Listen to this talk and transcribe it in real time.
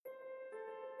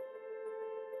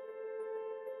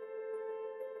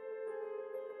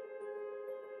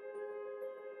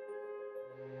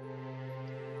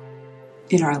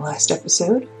In our last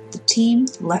episode, the team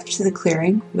left the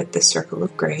clearing with the Circle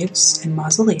of Graves and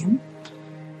Mausoleum,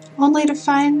 only to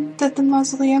find that the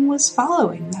Mausoleum was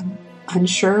following them.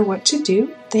 Unsure what to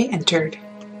do, they entered,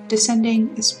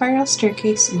 descending a spiral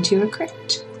staircase into a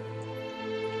crypt.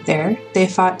 There, they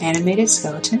fought animated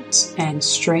skeletons and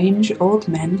strange old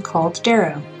men called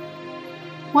Darrow.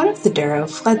 One of the Darrow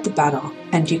fled the battle,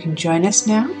 and you can join us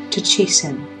now to chase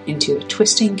him into a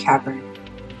twisting cavern.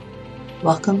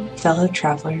 Welcome, fellow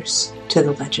travelers, to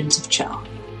the Legends of Chell.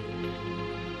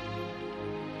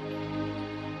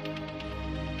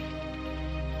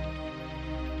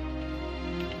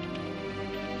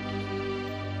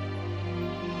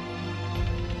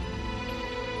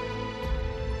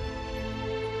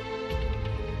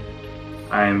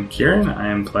 I'm Kieran. I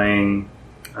am playing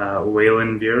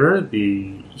Waylon Burer,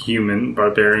 the human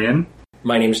barbarian.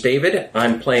 My name's David.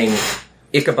 I'm playing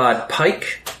Ichabod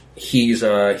Pike. He's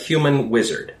a human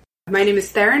wizard. My name is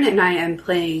Theron, and I am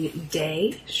playing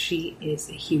Day. She is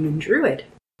a human druid.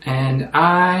 And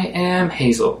I am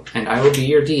Hazel, and I will be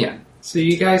your DM. So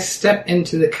you guys step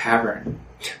into the cavern.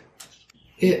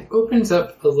 It opens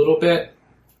up a little bit.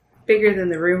 Bigger than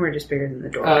the room, or just bigger than the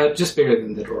door? Just bigger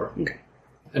than the door. Okay.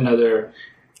 Another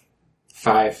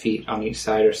 5 feet on each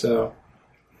side or so.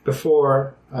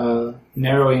 Before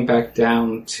narrowing back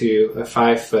down to a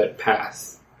 5-foot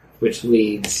path, which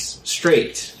leads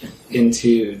straight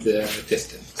into the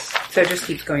distance. So it just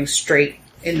keeps going straight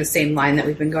in the same line that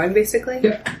we've been going, basically?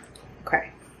 Yep. Okay.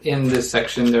 In this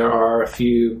section, there are a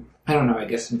few,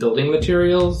 building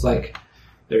materials. Like,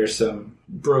 there's some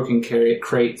broken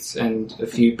crates and a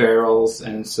few barrels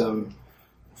and some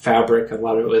fabric, a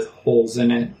lot of it with holes in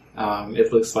it.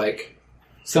 It looks like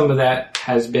some of that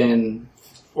has been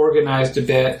organized a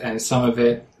bit, and some of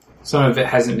it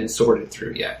hasn't been sorted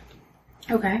through yet.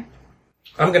 Okay.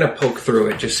 I'm going to poke through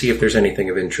it, just see if there's anything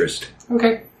of interest.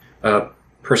 Okay.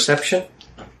 Perception?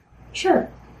 Sure.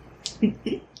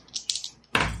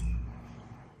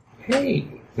 Hey,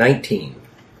 19.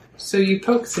 So you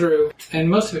poke through, and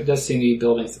most of it does seem to be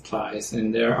building supplies,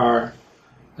 and there are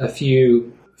a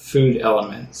few food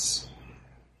elements.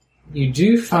 You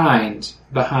do find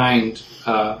behind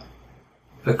a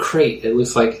crate, it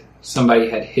looks like somebody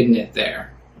had hidden it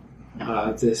there,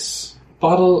 this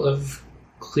bottle of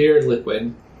clear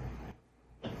liquid.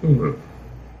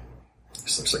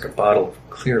 This looks like a bottle of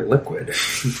clear liquid.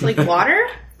 Like water?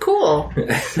 Cool.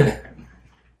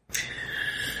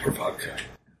 Or vodka.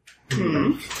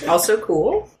 Also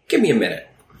cool. Give me a minute.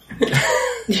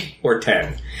 Or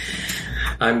 10.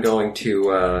 I'm going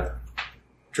to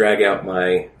drag out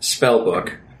my spell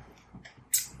book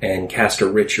and cast a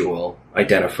ritual,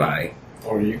 Identify.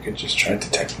 Or you could just try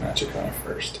detect magic on it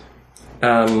first.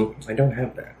 I don't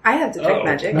have that. I have detect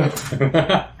magic.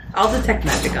 I'll detect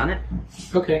magic on it.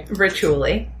 Okay.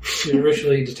 Ritually. You're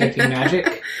ritually detecting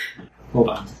magic? Hold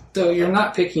on. So you're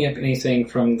not picking up anything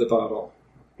from the bottle.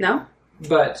 No?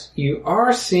 But you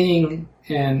are seeing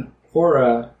an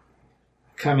aura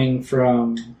coming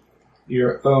from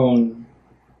your own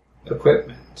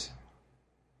equipment.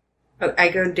 I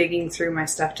go digging through my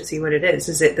stuff to see what it is.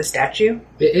 Is it the statue?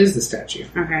 It is the statue.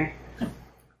 Okay.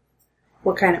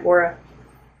 What kind of aura?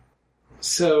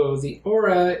 So the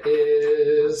aura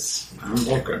is... I'm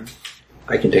looking.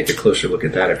 I can take a closer look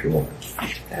at that if you want.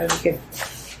 That would be good.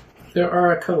 There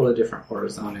are a couple of different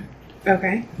auras on it.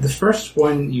 Okay. The first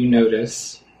one you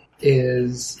notice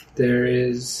is there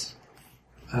is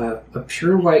a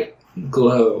pure white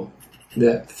glow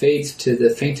that fades to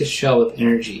the faintest shell of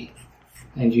energy,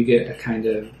 and you get a kind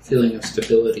of feeling of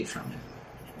stability from it.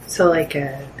 So like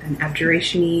an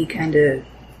abjuration-y kind of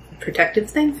protective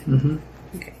thing? Mm-hmm.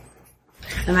 Okay.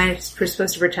 Am I supposed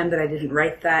to pretend that I didn't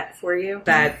write that for you?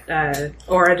 That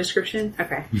aura description?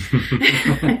 Okay.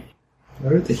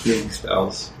 What are the healing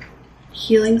spells?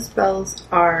 Healing spells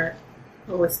are...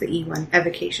 what's the E one?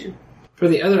 Evocation. For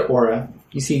the other aura,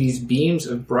 you see these beams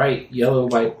of bright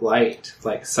yellow-white light,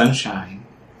 like sunshine,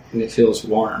 and it feels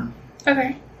warm.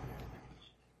 Okay.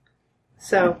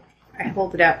 So, I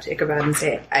hold it out to Ichabod and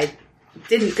say, I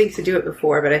didn't think to do it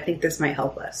before, but I think this might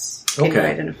help us. Can you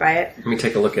identify it? Let me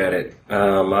take a look at it.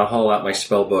 I'll haul out my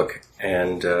spell book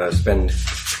and spend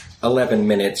 11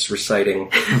 minutes reciting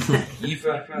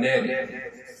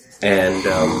and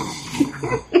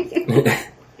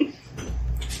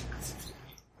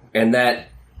and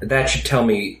that should tell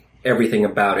me everything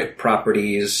about it.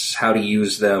 Properties, how to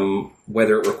use them,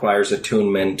 whether it requires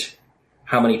attunement,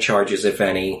 how many charges, if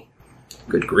any.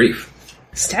 Good grief.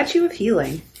 Statue of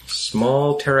Healing.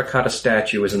 Small terracotta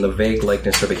statue is in the vague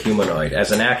likeness of a humanoid.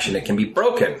 As an action, it can be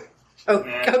broken. Oh,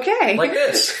 okay. Like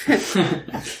this.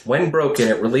 When broken,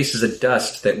 it releases a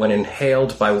dust that, when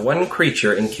inhaled by one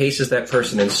creature, encases that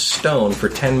person in stone for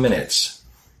 10 minutes,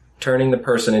 turning the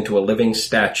person into a living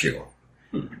statue.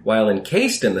 While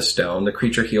encased in the stone, the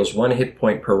creature heals 1 hit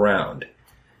point per round.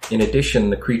 In addition,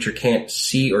 the creature can't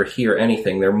see or hear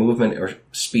anything. Their movement or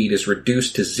speed is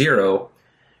reduced to 0,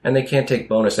 and they can't take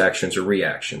bonus actions or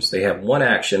reactions. They have 1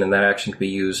 action, and that action can be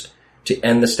used to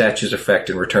end the statue's effect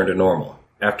and return to normal.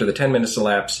 After the 10 minutes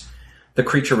elapse, the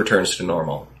creature returns to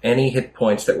normal. Any hit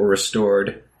points that were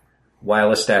restored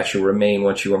while a statue remain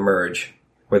once you emerge,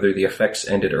 whether the effects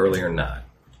ended early or not.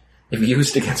 If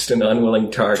used against an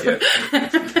unwilling target,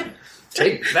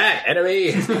 take that,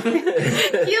 enemy!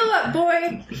 Heal up,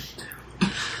 boy!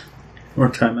 Or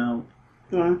timeout.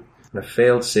 Yeah. On a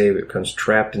failed save, it becomes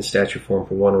trapped in statue form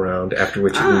for 1 round, after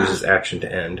which it loses action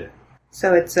to end.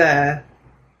 So it's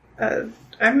I'm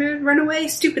gonna run away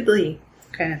stupidly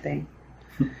kind of thing.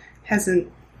 Has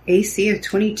an AC of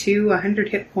 22, 100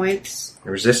 hit points.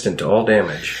 Resistant to all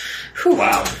damage. Whew.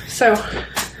 Wow. So,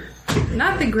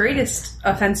 not the greatest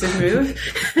offensive move.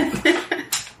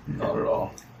 Not at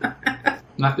all.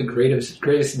 Not the greatest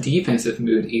defensive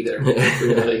mood either,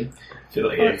 really. I feel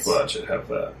like Aquilad should have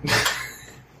that.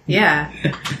 Yeah.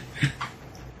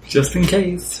 Just in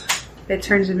case. It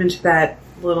turns him into that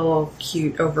little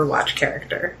cute Overwatch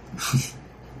character.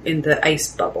 In the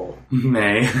ice bubble.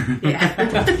 May.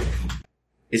 Yeah.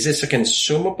 Is this a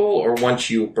consumable, or once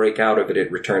you break out of it,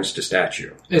 it returns to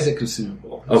statue? It's a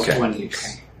consumable. It's Okay. 1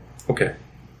 use. Okay.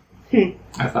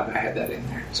 I thought I had that in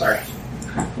there. Sorry.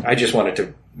 I just wanted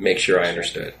to make sure I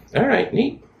understood. All right,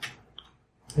 neat.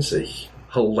 This is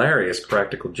a hilarious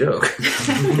practical joke.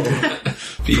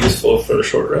 Be useful for a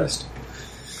short rest.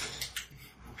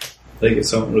 Like if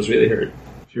someone was really hurt.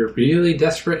 If you're really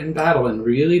desperate in battle and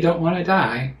really don't want to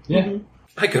die, Yeah.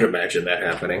 I could imagine that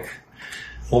happening.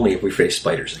 Only if we face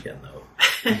spiders again, though.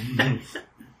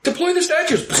 Deploy the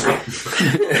statues!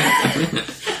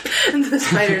 And the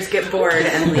spiders get bored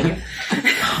and leave.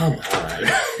 Come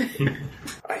on.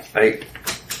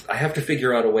 I have to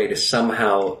figure out a way to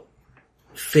somehow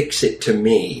fix it to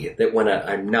me that when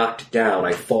I'm knocked down,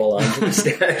 I fall onto the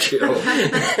statue.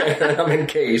 And I'm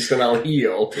encased and I'll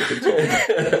heal.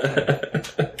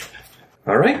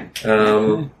 All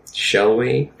right. Shall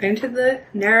we? Into the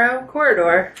narrow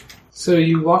corridor. So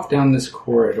you walk down this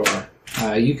corridor.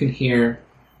 You can hear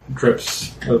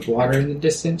drips of water in the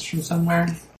distance from somewhere.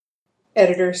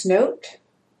 Editor's note.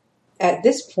 At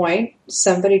this point,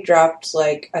 somebody dropped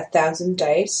like 1,000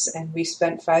 dice, and we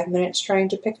spent 5 minutes trying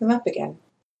to pick them up again.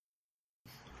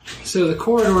 So the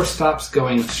corridor stops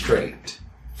going straight.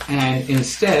 And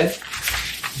instead,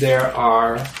 there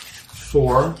are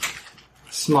 4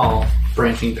 small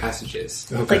branching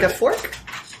passages. Okay. Like a fork?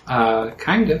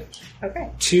 Kind of.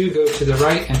 Okay. 2 go to the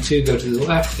right and 2 go to the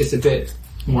left. It's a bit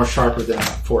more sharper than a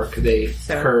fork. They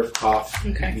curve off.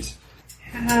 Okay.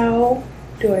 How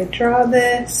do I draw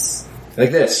this?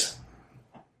 Like this.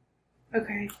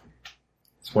 Okay.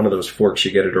 It's one of those forks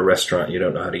you get at a restaurant you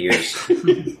don't know how to use.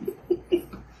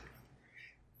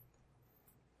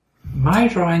 My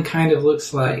drawing kind of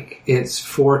looks like it's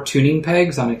 4 tuning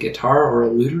pegs on a guitar or a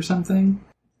lute or something.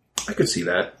 I could see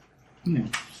that. Yeah.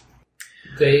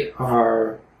 They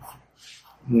are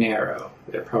narrow.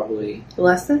 They're probably...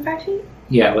 Less than 5 feet?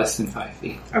 Yeah, less than 5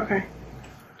 feet. Okay.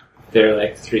 They're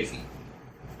like 3 feet.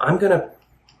 I'm going to,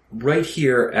 right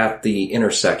here at the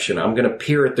intersection, I'm going to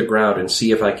peer at the ground and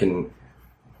see if I can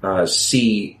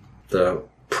see the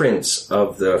prints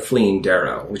of the fleeing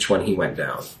Darrow, which one he went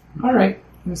down. All right.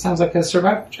 That sounds like a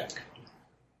survival check.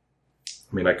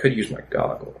 I mean, I could use my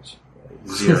goggles.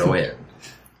 0 in.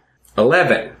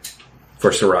 11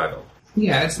 for survival.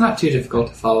 Yeah, it's not too difficult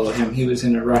to follow him. He was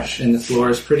in a rush and the floor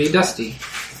is pretty dusty.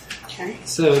 Okay.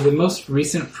 So the most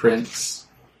recent prints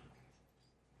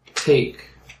take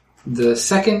the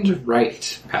second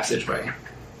right passageway.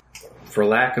 For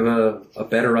lack of a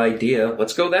better idea,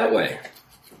 let's go that way.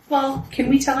 Well, can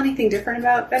we tell anything different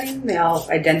about Benning? They all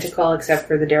identical except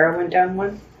for the Darrow went down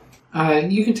one?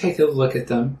 You can take a look at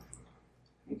them.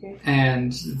 Okay.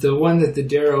 And the one that the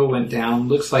Darrow went down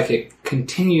looks like it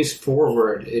continues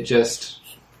forward. It just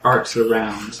arcs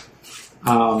around.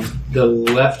 The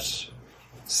left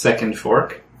second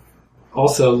fork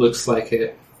also looks like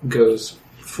it goes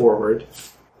forward.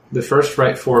 The first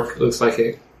right fork looks like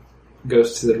it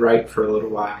goes to the right for a little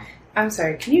while. I'm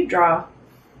sorry, can you draw?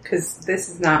 Because this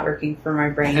is not working for my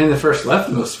brain. And the first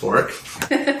leftmost fork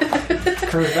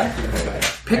curves back a little bit.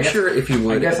 Picture, if you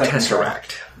would, I guess a I can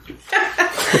tesseract.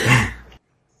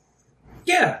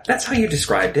 Yeah, that's how you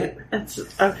described it. That's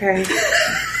okay.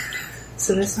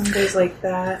 So this one goes like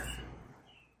that.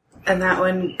 And that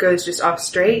one goes just off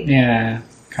straight? Yeah,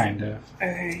 kind of.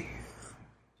 Okay.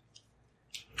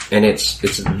 And it's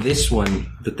this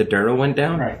one that the Darrow went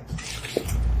down? Right.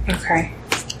 Okay.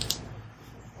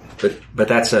 But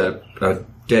that's a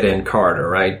dead-end corridor,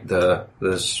 right?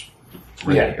 This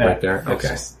right there?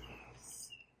 Okay.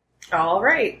 All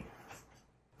right.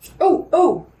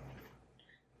 Oh!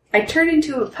 I turn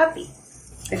into a puppy.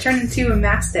 I turn into a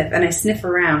mastiff and I sniff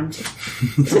around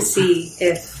to see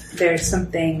if there's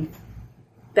something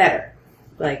better.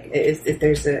 Like, if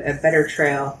there's a better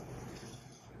trail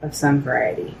of some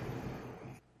variety.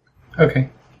 Okay.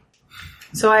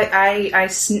 So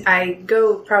I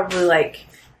go probably like,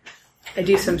 I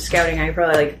do some scouting. I go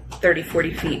probably like 30,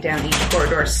 40 feet down each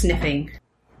corridor sniffing.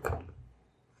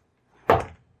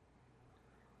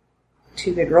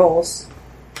 2 good rolls.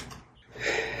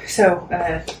 So,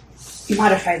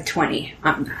 modified 20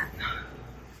 on that.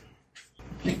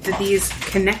 Do these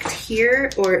connect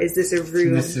here, or is this a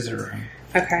room? This is a room.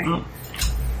 Okay.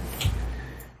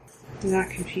 Not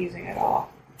confusing at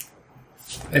all.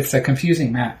 It's a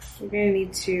confusing map. We're going to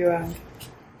need to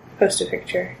post a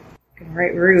picture. I'm going to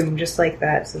write room just like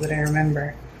that so that I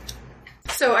remember.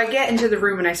 So I get into the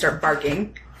room and I start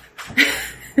barking.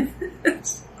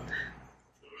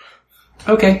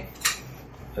 Okay.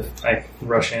 I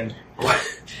rush in.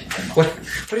 What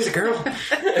is it, girl?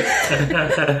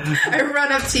 I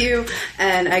run up to you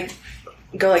and I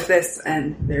go like this,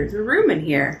 and there's a room in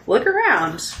here. Look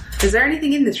around. Is there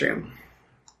anything in this room?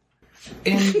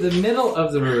 In the middle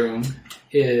of the room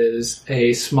is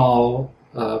a small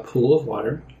pool of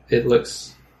water. It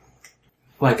looks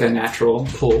like a natural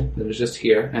pool that is just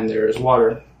here, and there is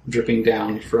water dripping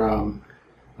down from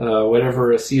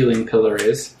whatever a ceiling pillar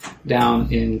is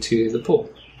down into the pool.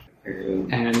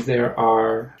 And there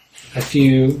are a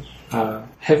few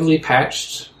heavily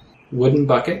patched wooden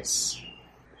buckets.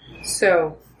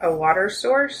 So, a water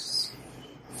source?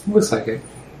 Looks like it.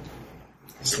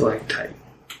 Stalactite.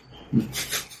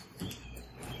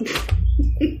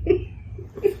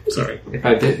 Sorry. If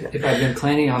I'd been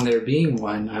planning on there being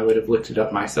one, I would have looked it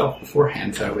up myself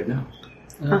beforehand, so I would know.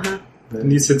 Uh-huh.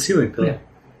 And you said ceiling pillar. Yeah.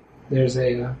 There's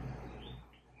a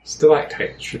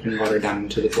stalactite dripping water down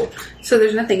into the pool. So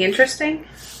there's nothing interesting?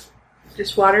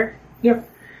 Just water? Yep.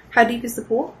 How deep is the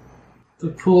pool? The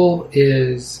pool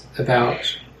is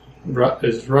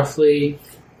roughly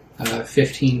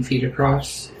 15 feet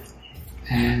across,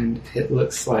 and it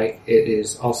looks like it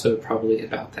is also probably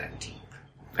about that deep.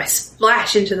 I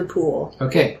splash into the pool.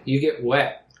 Okay, you get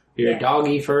wet. Your Yeah.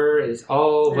 doggy fur is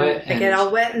all wet. I get all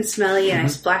wet and smelly, and I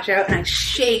splash out, and I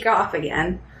shake off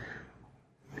again.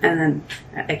 And then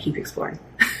I keep exploring.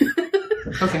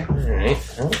 Okay. All right.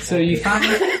 Well, So you find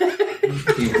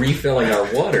be refilling our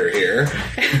water here.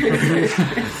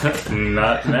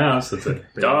 Not now, so it's a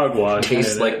dog wash.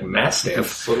 Tastes like Mastiff.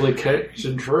 fully catch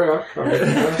a drip.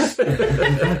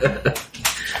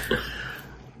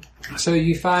 So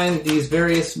you find these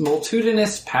various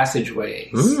multitudinous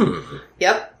passageways.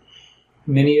 Yep.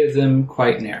 Many of them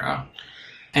quite narrow.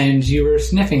 And you were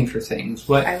sniffing for things.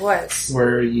 What I was.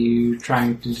 were you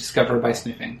trying to discover by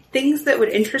sniffing? Things that would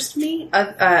interest me,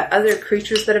 other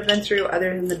creatures that have been through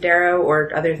other than the Darrow, or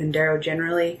other than Darrow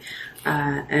generally.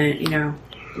 And,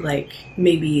 like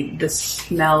maybe the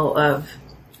smell of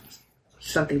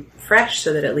something fresh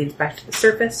so that it leads back to the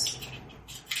surface.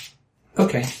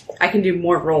 Okay. I can do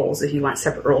more rolls if you want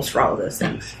separate rolls for all of those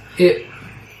things. It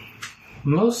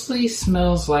mostly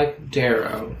smells like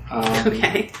Darrow.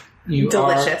 Okay. You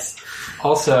Delicious. are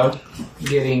also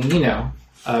getting,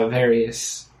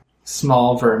 various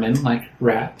small vermin like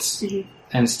rats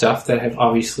and stuff that have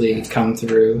obviously come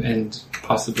through and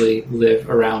possibly live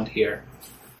around here.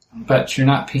 But you're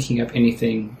not picking up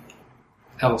anything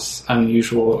else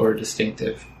unusual or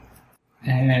distinctive.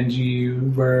 And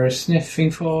you were sniffing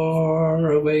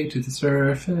for a way to the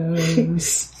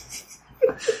surface.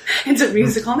 It's a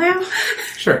musical now?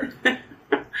 Sure.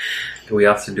 Do we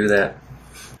often do that?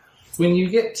 When you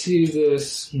get to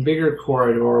this bigger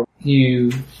corridor,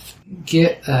 you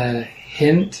get a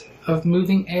hint of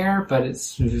moving air, but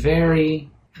it's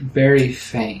very, very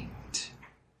faint.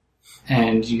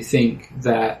 And you think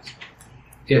that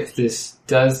if this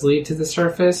does lead to the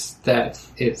surface, that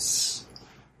it's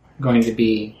going to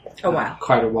be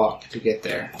quite a walk to get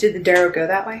there. Did the Darrow go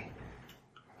that way?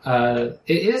 It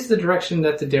is the direction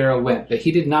that the Darrow went, but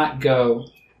he did not go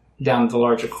down the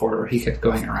larger corridor. He kept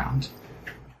going around.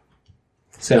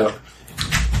 So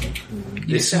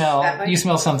you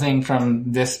smell something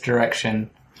from this direction,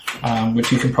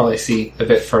 which you can probably see a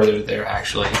bit further there.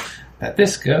 Actually, that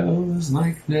this goes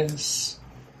like this,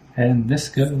 and this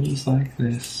goes like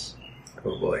this.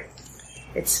 Oh boy.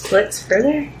 It splits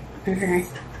further? Okay.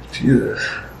 Jesus.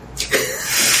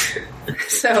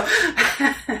 So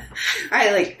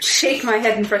I shake my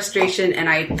head in frustration and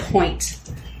I point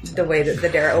the way that the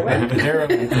Darrow went. The Darrow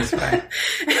went this way.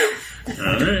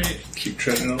 Alright. Keep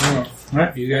treading along.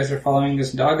 Alright, you guys are following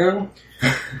this doggo?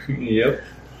 Yep.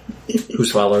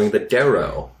 Who's following the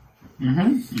Darrow?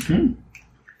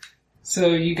 So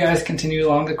you guys continue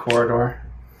along the corridor.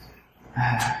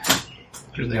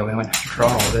 You're the only one who can draw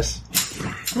all of this.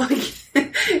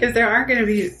 If there aren't going to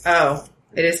be... Oh,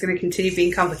 it is going to continue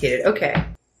being complicated. Okay.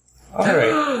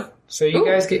 Alright, so you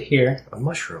guys get here. A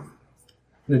mushroom.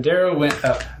 The Darrow went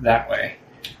up that way.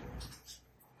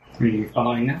 Are you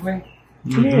following that way?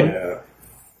 Yeah.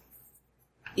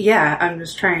 Yeah, I'm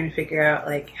just trying to figure out,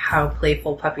 how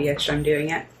playful puppyish I'm doing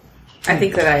it. I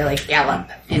think that I, gallop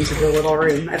into the little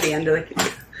room at the end of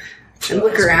the... and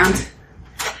look around.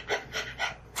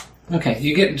 Okay,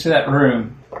 you get into that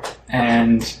room,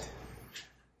 and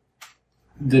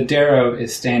the Darrow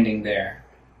is standing there.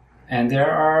 And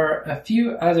there are a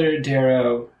few other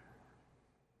Darrow...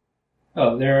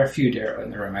 Oh, there are a few Darrow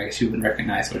in the room. I guess you wouldn't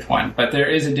recognize which one. But there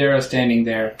is a Darrow standing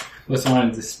there with one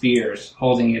of the spears,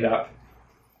 holding it up,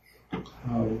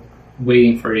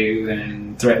 waiting for you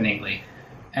and threateningly.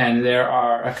 And there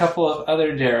are a couple of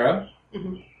other Darrow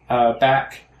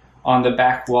back on the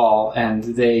back wall, and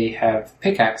they have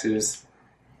pickaxes,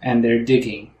 and they're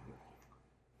digging.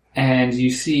 And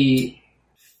you see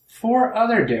 4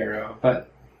 other Darrow,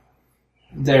 but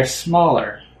they're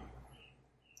smaller.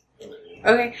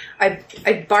 Okay,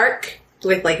 I bark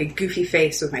with a goofy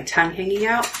face with my tongue hanging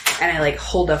out, and I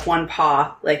hold up one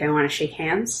paw like I want to shake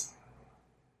hands.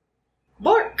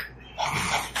 Bark!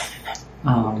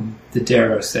 The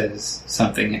Darrow says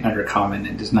something in Undercommon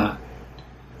and does not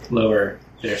lower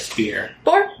their spear.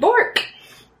 Bork! Bork!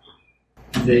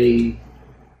 They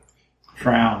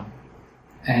frown,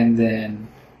 and then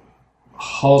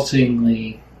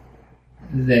haltingly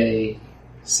they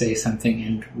say something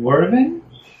in Dwarven?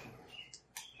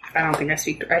 I don't think I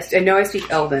speak... I know I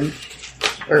speak Elven,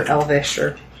 or Elvish,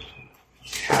 or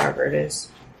however it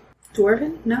is.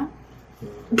 Dwarven? No?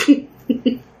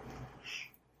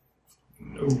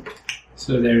 Nope.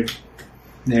 So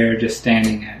they're just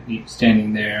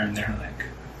standing there, and they're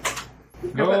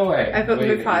like, "Go away!" I put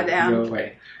my paw down. Go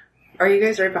away. Are you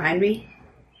guys right behind me?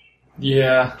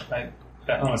 Yeah, I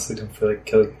honestly don't feel like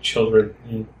killing children.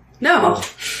 No,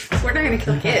 we're not going to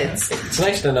kill kids. It's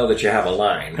nice to know that you have a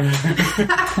line.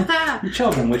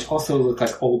 Children, which also look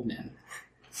like old men.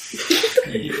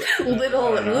 Littler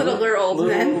old men. Littler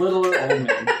old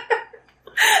men.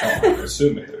 I'm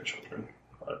assuming they're children.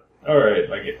 But, alright,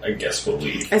 I guess we'll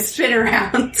leave. I spin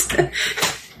around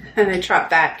and I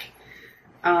trot back.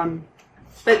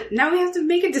 But now we have to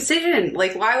make a decision.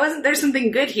 Why wasn't there something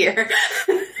good here?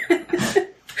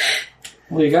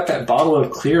 Well, you got that bottle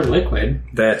of clear liquid.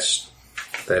 That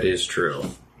is true.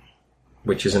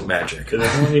 Which isn't magic. Did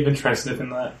anyone even try sniffing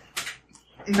that?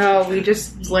 No, we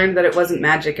just learned that it wasn't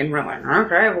magic, and we're like,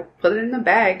 okay, we'll put it in the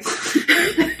bag.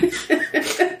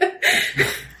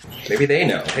 Maybe they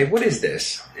know. Hey, what is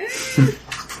this?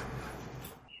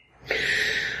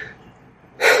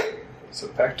 So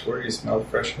back to where you smelled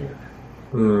fresh air.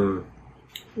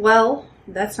 Well,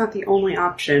 that's not the only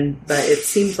option, but it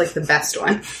seems like the best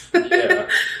one. Yeah.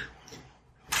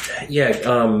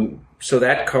 Yeah, so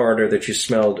that corridor that you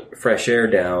smelled fresh air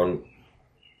down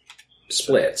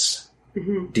splits.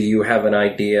 Mm-hmm. Do you have an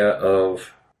idea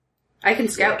of I can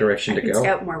scout what direction to go?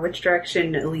 Scout more. Which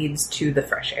direction leads to the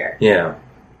fresh air? Yeah.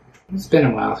 It's been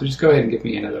a while, so just go ahead and give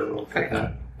me another roll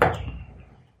for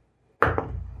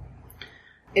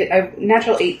that.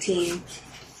 Natural 18.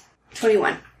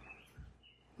 21.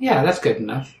 Yeah, that's good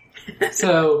enough.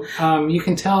 So you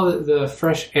can tell that the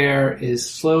fresh air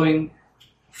is flowing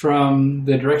from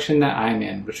the direction that I'm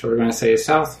in, which we're going to say is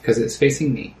south because it's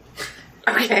facing me.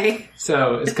 Okay.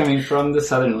 So it's coming from the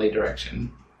southerly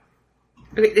direction.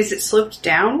 Okay, is it sloped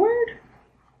downward?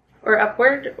 Or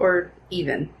upward? Or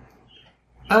even?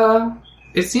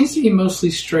 It seems to be mostly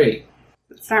straight.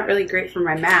 It's not really great for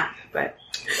my map, but...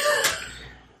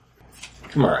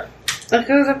 Come on. It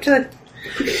goes up to the...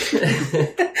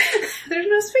 There's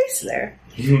no space there.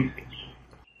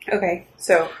 Okay,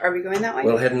 so are we going that way?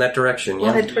 We'll head in that direction, We'll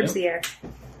yeah. head towards the air.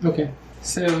 Okay.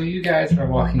 So you guys are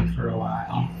walking for a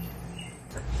while.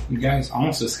 You guys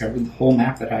almost discovered the whole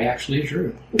map that I actually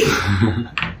drew.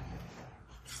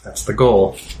 That's the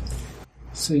goal.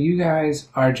 So you guys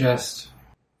are just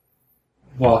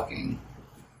walking.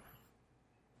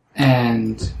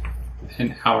 And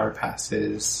an hour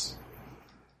passes.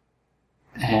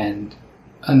 And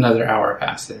another hour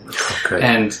passes. Okay.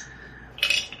 And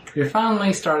you're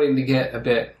finally starting to get a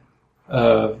bit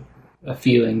of a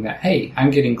feeling that, hey, I'm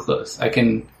getting close. I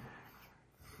can,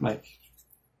 like,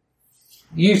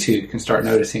 you two can start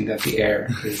noticing that the air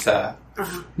is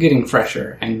getting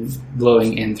fresher and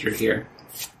blowing in through here.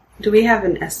 Do we have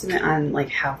an estimate on, like,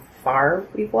 how far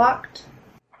we've walked?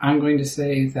 I'm going to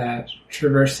say that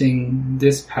traversing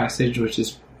this passage, which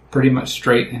is pretty much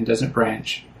straight and doesn't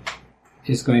branch,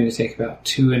 is going to take about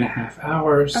 2.5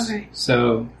 hours. Okay.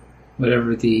 So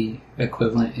whatever the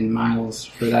equivalent in miles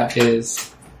for that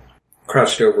is,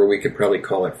 Crossed over, we could probably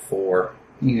call it 4.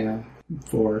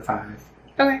 4 or 5.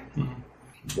 Okay.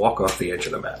 Walk off the edge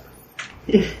of the map.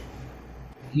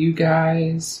 You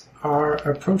guys are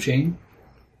approaching,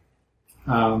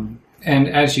 and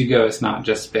as you go, it's not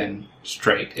just been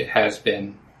straight. It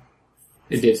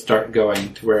did start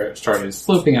going to where it started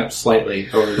sloping up slightly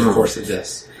over the course of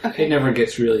this. Okay. It never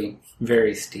gets really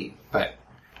very steep, but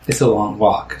it's a long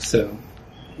walk, so...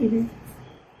 Mm-hmm.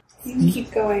 You can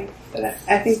keep going, but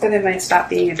I think that it might stop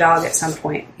being a dog at some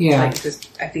point. Yeah. Like,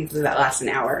 I think that lasts an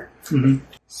hour. Mm-hmm.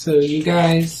 So you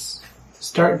guys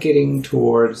start getting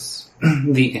towards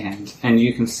the end, and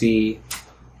you can see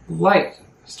light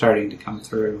starting to come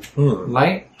through.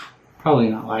 Light? Probably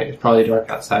not light. It's probably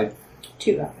dark outside.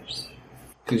 2 hours.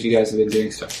 Because you guys have been doing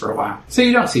stuff for a while. So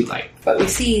you don't see light. But we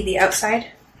see the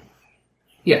outside?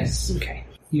 Yes. Okay.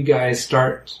 You guys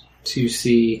start to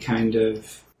see kind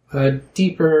of a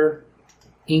deeper,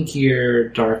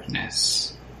 inkier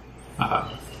darkness.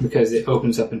 Because it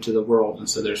opens up into the world, and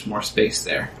so there's more space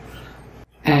there.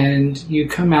 And you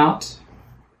come out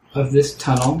of this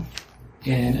tunnel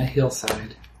in a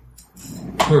hillside.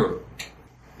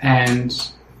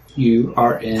 And you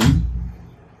are in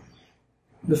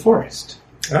the forest.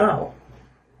 Oh.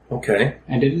 Okay.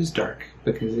 And it is dark,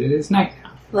 because it is night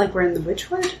now. Like we're in the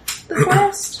Witchwood? The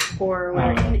forest? Or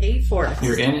we're in a forest?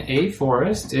 You're in a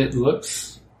forest. It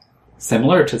looks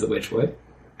similar to the Witchwood.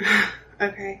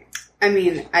 Okay. I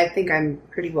mean, I think I'm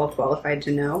pretty well qualified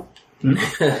to know.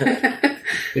 It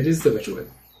is the Witchwood.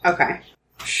 Okay.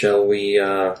 Shall we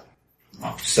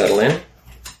settle in?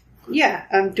 Yeah.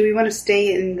 Do we want to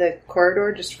stay in the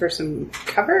corridor just for some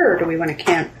cover, or do we want to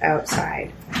camp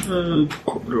outside?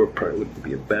 Corridor probably wouldn't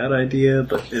be a bad idea,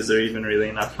 but is there even really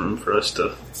enough room for us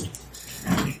to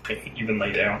even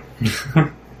lay down?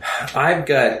 I've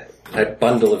got a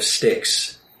bundle of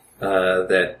sticks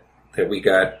that we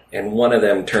got, and one of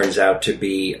them turns out to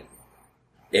be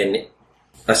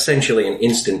essentially an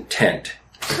instant tent.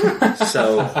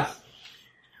 So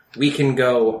we can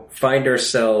go find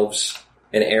ourselves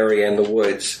an area in the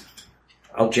woods.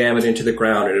 I'll jam it into the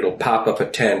ground and it'll pop up a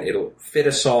tent. It'll fit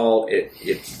us all.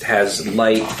 It has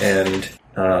light, and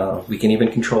we can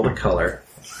even control the color.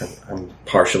 I'm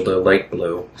partial to light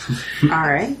blue. All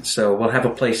right. So we'll have a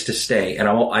place to stay. And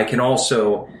I can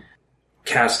also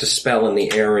cast a spell in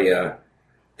the area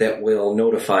that will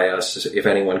notify us if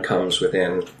anyone comes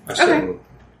within a certain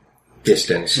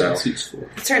distance. So That's useful.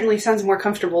 It certainly sounds more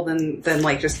comfortable than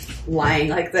like just lying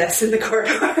like this in the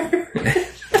corridor.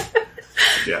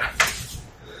 Yeah.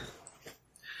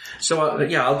 So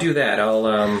I'll do that.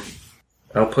 I'll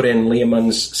put in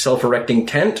Leomund's self-erecting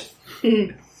tent. All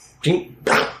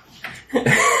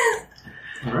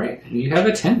right. You have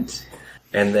a tent.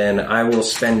 And then I will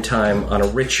spend time on a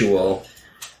ritual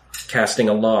casting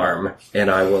alarm, and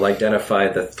I will identify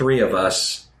the 3 of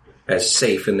us as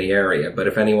safe in the area. But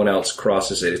if anyone else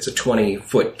crosses it, it's a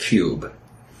 20-foot cube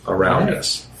around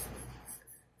us.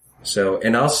 So,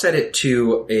 and I'll set it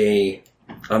to a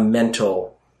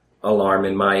mental alarm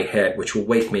in my head, which will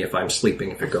wake me if I'm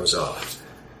sleeping if it goes off.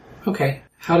 Okay.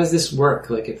 How does this work?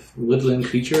 Like if woodland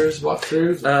creatures walk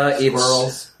through?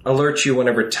 Squirrels? It alerts you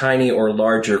whenever tiny or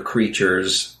larger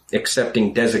creatures,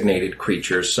 excepting designated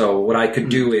creatures. So what I could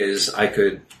do is I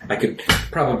could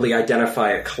probably identify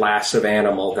a class of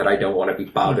animal that I don't want to be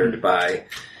bothered by.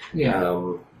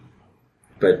 Yeah.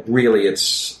 But really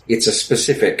it's a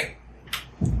specific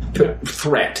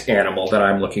threat animal that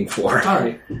I'm looking for. All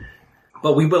right.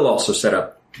 But we will also set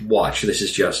up watch. This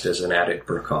is just as an added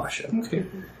precaution. Okay.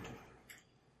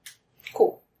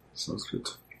 Cool. Sounds good.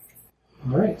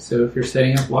 All right. So if you're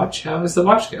setting up watch, how is the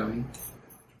watch going?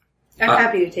 I'm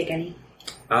happy to take any.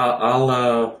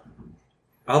 I'll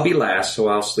be last, so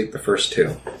I'll sleep the first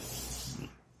 2.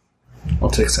 I'll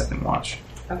take second watch.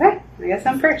 Okay. I guess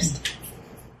I'm first.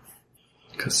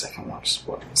 Because second watch is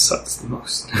what sucks the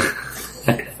most.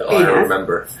 I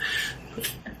remember.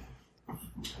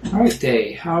 All right,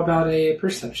 Day. How about a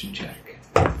perception check?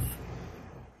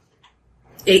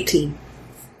 18.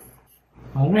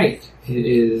 All right. It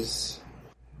is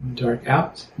dark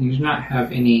out. You do not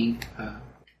have any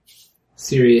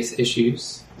serious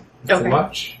issues with the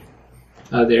watch.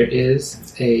 there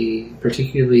is a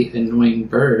particularly annoying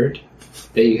bird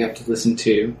that you have to listen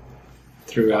to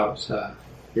throughout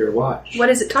your watch. What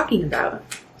is it talking about?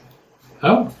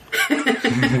 Oh.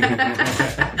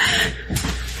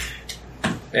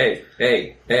 Hey.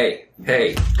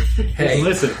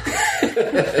 Listen.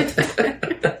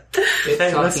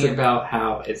 It's talking about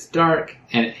how it's dark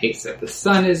and it hates that the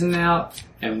sun isn't out.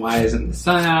 And why isn't the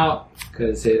sun out?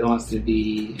 Because it wants to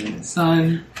be in the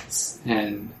sun.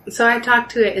 And So I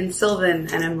talked to it in Sylvan,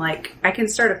 and I'm like, I can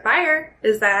start a fire.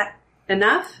 Is that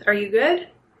enough? Are you good?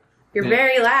 You're Yeah.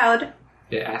 very loud.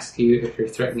 it asks you if you're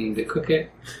threatening to cook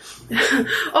it.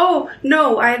 Oh,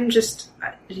 no, I'm just...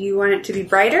 Do you want it to be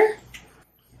brighter?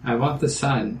 I want the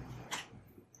sun.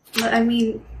 I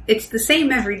mean, it's the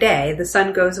same every day. The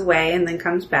sun goes away and then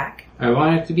comes back. I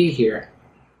want it to be here.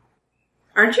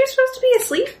 Aren't you supposed to be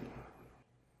asleep?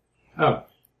 Oh.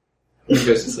 It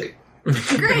goes to sleep.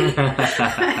 Great!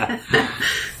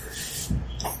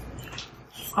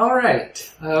 All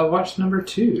right. Watch number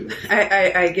 2.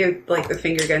 I give, like, the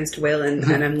finger guns to Waylon,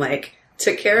 and I'm like,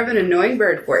 took care of an annoying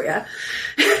bird for you.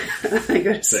 I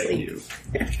go to sleep.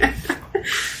 Thank you.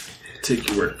 Take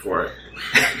your word for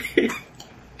it.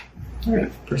 All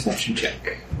right. Perception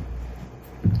check.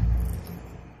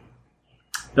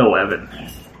 11.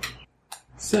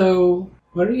 So,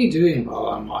 what are you doing while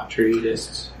on watch? Are you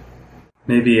just...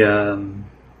 Maybe, I don't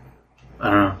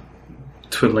know,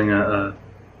 twiddling a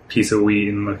piece of wheat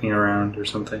and looking around or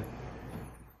something.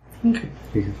 Okay.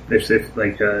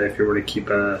 If you were to keep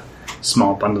a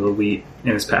small bundle of wheat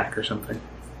in his pack or something.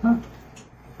 Huh.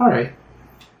 All right.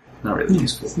 Not really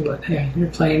useful, So, but yeah, you're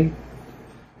playing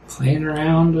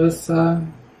around with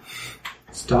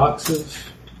stalks of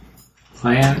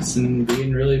plants and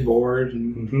being really bored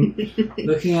and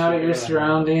looking out at your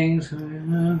surroundings.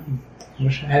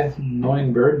 Wish I had an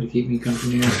annoying bird to keep me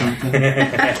company or something.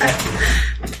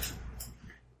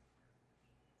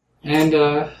 And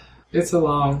it's a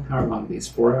long, how long are these?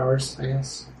 4 hours, I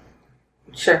guess.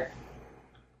 Sure.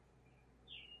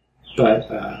 But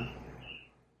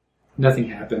nothing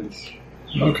happens.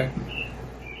 okay.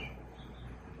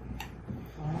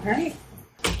 All right.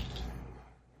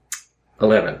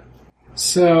 11.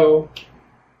 So,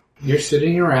 you're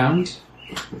sitting around,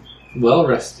 well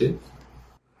rested,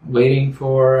 waiting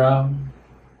for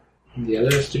the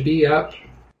others to be up,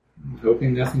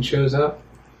 hoping nothing shows up,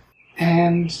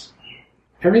 and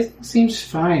everything seems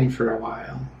fine for a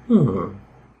while.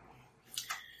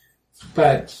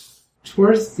 But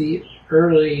towards the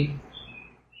early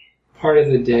part of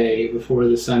the day, before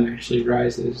the sun actually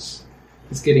rises,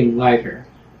 it's getting lighter.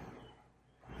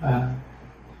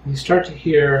 You start to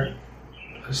hear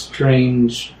a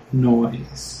strange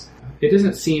noise. It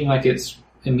doesn't seem like it's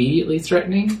immediately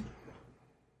threatening.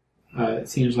 It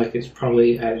seems like it's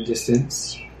probably at a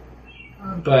distance.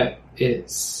 But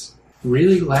it's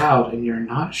really loud and you're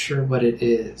not sure what it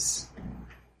is.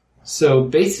 So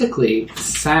basically,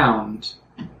 sound,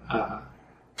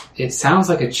 it sounds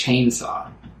like a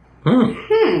chainsaw.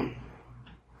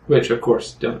 Which, of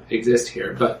course, don't exist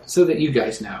here, but so that you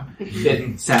guys know,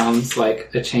 it sounds like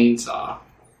a chainsaw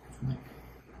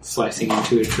slicing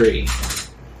into a tree.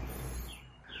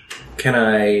 Can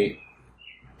I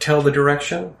tell the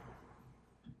direction?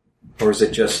 Or is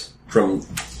it just from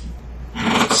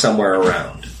somewhere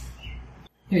around?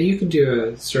 Yeah, you could do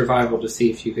a survival to see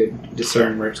if you could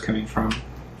discern where it's coming from.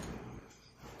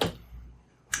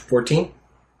 14?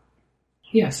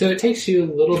 Yeah, so it takes you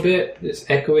a little bit. It's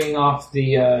echoing off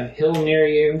the hill near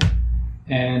you,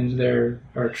 and there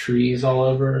are trees all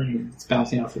over, and it's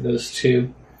bouncing off of those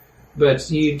too.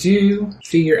 But you do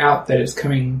figure out that it's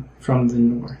coming from the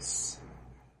north.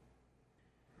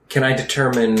 Can I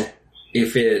determine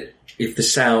if the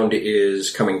sound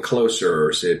is coming closer, or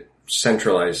is it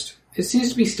centralized? It seems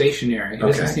to be stationary. It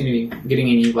doesn't Okay. seem to be getting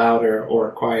any louder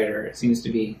or quieter. It seems to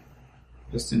be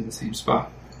just in the same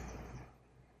spot.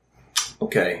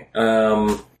 Okay.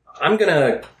 I'm going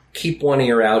to keep one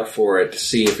ear out for it to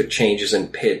see if it changes in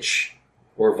pitch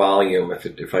or volume,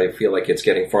 if I feel like it's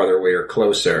getting farther away or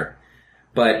closer.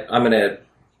 But I'm going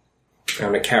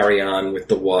to carry on with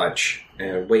the watch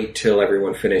and wait till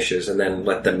everyone finishes and then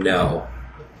let them know.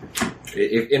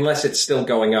 Unless it's still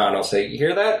going on, I'll say, "You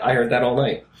hear that? I heard that all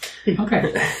night."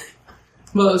 Okay.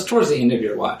 Well, it was towards the end of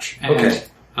your watch. And, Okay.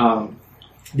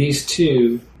 These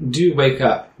two do wake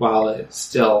up while it's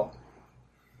still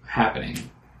happening.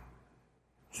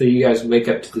 So you guys wake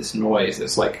up to this noise.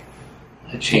 It's like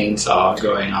a chainsaw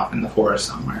going off in the forest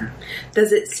somewhere.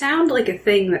 Does it sound like a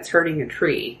thing that's hurting a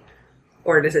tree?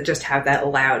 Or does it just have that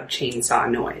loud chainsaw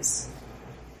noise?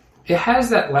 It has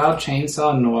that loud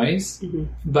chainsaw noise,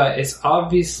 but it's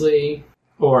obviously...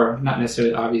 Or not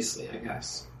necessarily obviously, I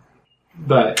guess.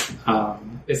 But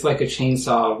it's like a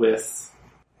chainsaw with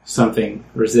something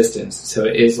resistance. So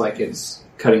it is like it's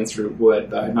cutting through wood,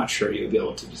 but I'm not sure you'll be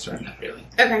able to discern that really.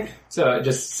 Okay. So it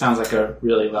just sounds like a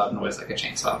really loud noise, like a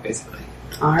chainsaw, basically.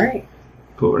 All right.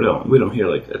 But we don't hear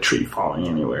like a tree falling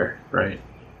anywhere, right?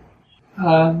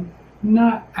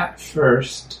 Not at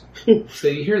first. So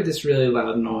you hear this really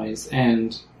loud noise,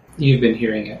 and you've been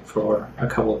hearing it for a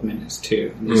couple of minutes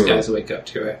too. And these guys wake up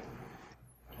to it.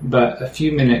 But a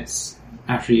few minutes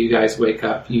after you guys wake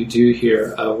up, you do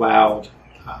hear a loud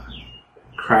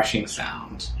crashing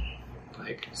sound,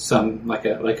 like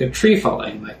a tree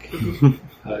falling, like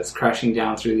it's crashing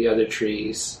down through the other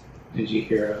trees, and you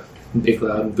hear a big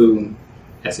loud boom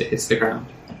as it hits the ground.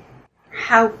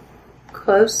 How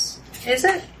close is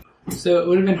it? So it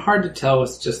would have been hard to tell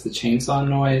with just the chainsaw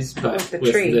noise, but With the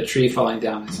with tree. the tree falling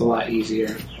down, it's a lot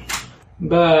easier.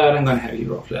 But I'm going to have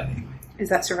you roll for that anyway. Is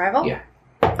that survival? Yeah.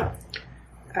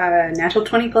 Natural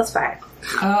 20 plus 5.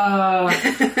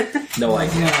 No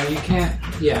idea. No, you can't.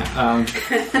 Yeah.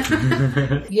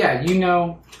 Yeah, you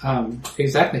know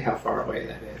exactly how far away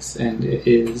that is. And it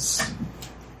is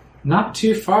not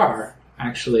too far,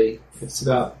 actually. It's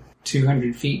about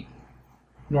 200 feet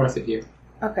north of you.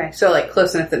 Okay, so like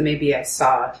close enough that maybe I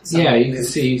saw something Yeah, you move. can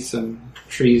see some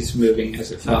trees moving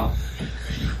as it fell.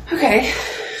 Okay.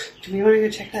 Do we want to go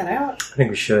check that out? I think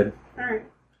we should. Alright.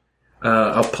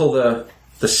 I'll pull the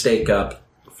stake up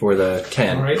for the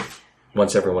 10 All right.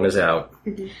 once everyone is out.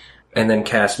 And then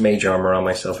cast Mage Armor on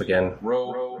myself again.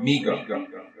 Roll Migo.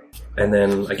 And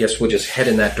then I guess we'll just head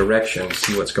in that direction,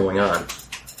 see what's going on.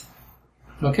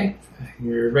 Okay.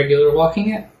 You're regular walking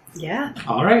it? Yeah.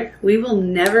 All right. We will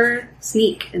never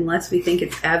sneak unless we think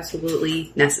it's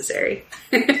absolutely necessary.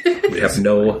 We have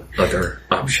no other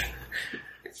option.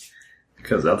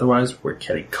 Because otherwise we're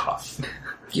getting caught.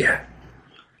 Yeah.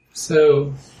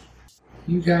 So,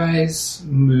 you guys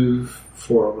move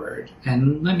forward,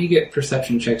 and let me get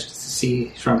perception checks to see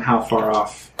from how far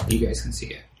off you guys can see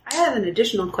it. I have an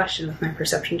additional question with my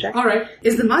perception check. All right.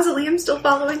 Is the mausoleum still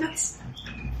following us?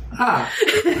 Ah.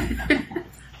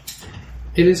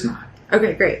 It is not.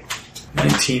 Okay, great.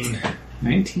 19.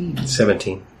 19.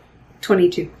 17.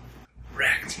 22.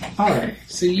 Wrecked. All right.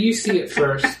 So you see it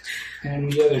first, and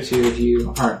the other two of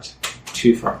you aren't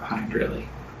too far behind, really.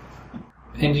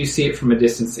 And you see it from a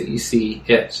distance that you see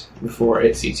it before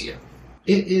it sees you.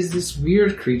 It is this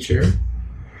weird creature.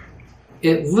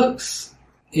 It looks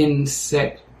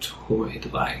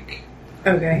insectoid-like,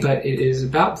 Okay. but it is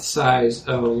about the size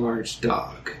of a large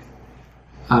dog.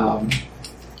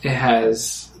 It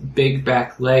has big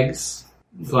back legs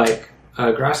like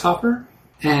a grasshopper,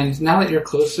 and now that you're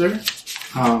closer,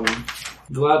 the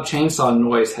loud chainsaw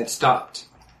noise had stopped.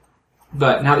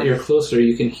 But now that you're closer,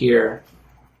 you can hear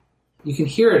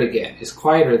it again. It's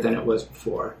quieter than it was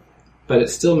before, but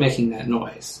it's still making that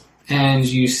noise. And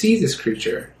you see this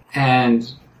creature, and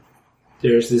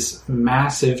there's this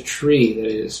massive tree that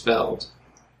it is felled,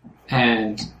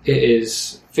 and it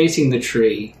is facing the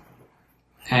tree,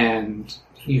 and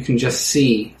you can just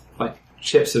see like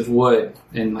chips of wood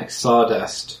and like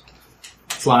sawdust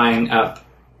flying up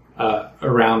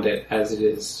around it as it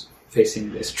is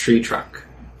facing this tree trunk.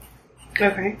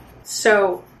 Okay.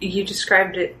 So you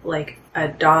described it like a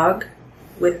dog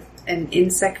with an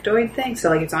insectoid thing? So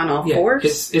like it's on all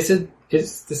fours? It's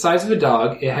the size of a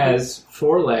dog. It has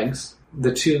 4 legs.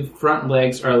 The 2 front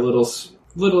legs are a little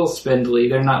spindly.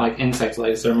 They're not like insect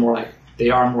legs. They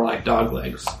are more like dog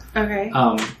legs. Okay.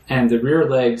 And the rear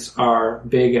legs are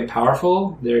big and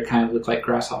powerful. They kind of look like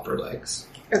grasshopper legs.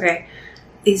 Okay.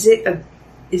 Is it a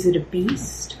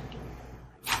beast?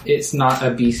 It's not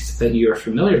a beast that you are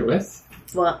familiar with.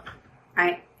 Well,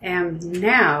 I am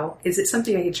now. Is it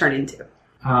something I could turn into?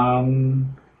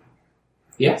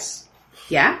 Yes.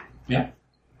 Yeah? Yeah.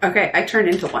 Okay, I turn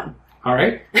into one. All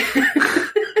right.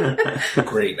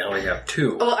 Great, now we have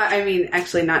 2. Well, I mean,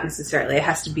 actually not necessarily. It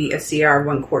has to be a CR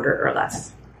 1/4 or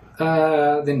less.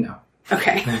 Then no.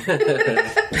 Okay.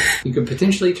 You could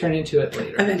potentially turn into it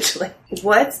later. Eventually.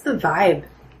 What's the vibe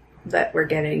that we're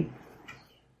getting?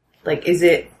 Like, is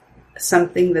it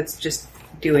something that's just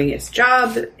doing its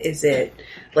job? Is it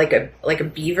like a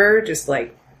beaver just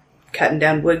like cutting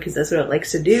down wood because that's what it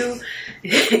likes to do?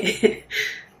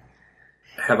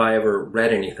 Have I ever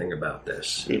read anything about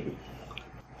this?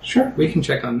 Sure, we can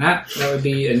check on that. That would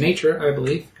be a nature, I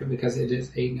believe, because it is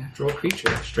a natural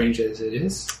creature, strange as it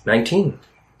is. 19.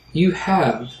 You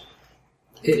have...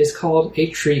 It is called a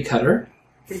tree cutter.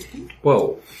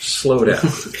 Whoa, slow down.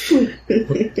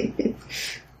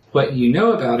 What you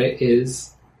know about it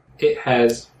is it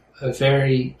has a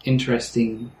very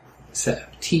interesting set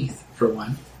of teeth, for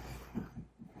one.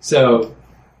 So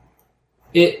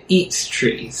it eats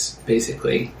trees,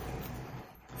 basically.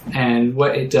 And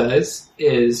what it does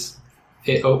is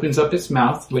it opens up its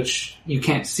mouth, which you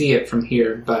can't see it from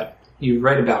here, but you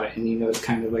read about it and you know it's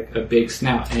kind of like a big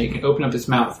snout. And it can open up its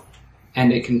mouth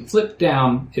and it can flip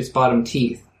down its bottom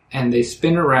teeth and they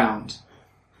spin around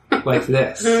like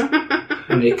this.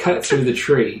 And they cut through the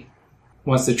tree.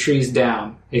 Once the tree's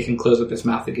down, it can close up its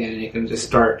mouth again and it can just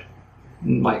start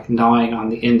like gnawing on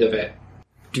the end of it.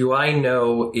 Do I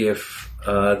know if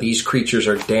these creatures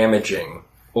are damaging,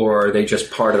 or are they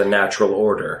just part of the natural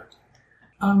order?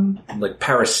 Like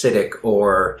parasitic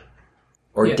or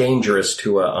dangerous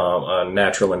to a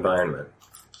natural environment?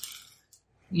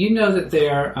 You know that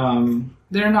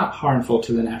they're not harmful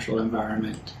to the natural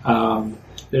environment.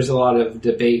 There's a lot of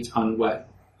debate on what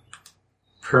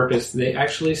purpose they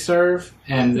actually serve,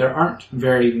 and there aren't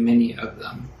very many of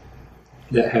them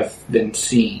that have been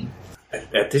seen.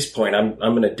 At this point, I'm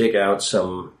going to dig out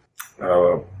some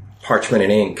parchment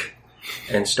and ink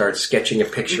and start sketching a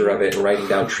picture of it and writing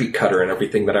down tree cutter and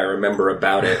everything that I remember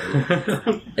about it,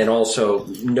 and also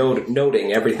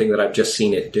noting everything that I've just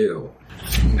seen it do.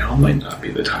 Now might not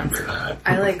be the time for that.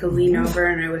 I like lean over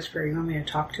and I whisper, "You want me to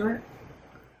talk to it?"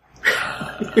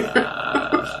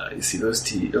 You see those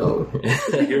teeth? Oh,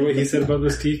 you hear what he said about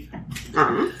those teeth?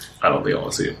 Uh-huh. I don't think I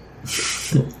want to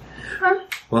see it.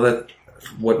 Well,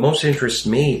 what most interests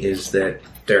me is that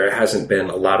there hasn't been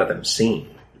a lot of them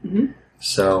seen. Mm-hmm.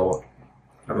 So,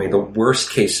 I mean, the worst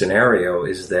case scenario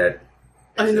is that...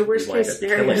 the worst case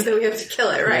scenario is that we have to kill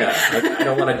it, right? Yeah, I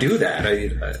don't want to do that.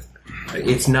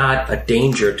 It's not a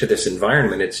danger to this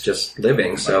environment. It's just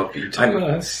living. So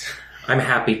I'm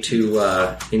happy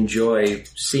to enjoy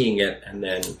seeing it and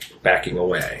then backing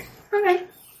away. Okay.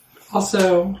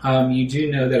 Also, you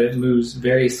do know that it moves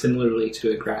very similarly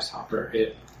to a grasshopper.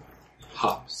 It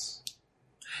hops.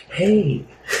 Hey!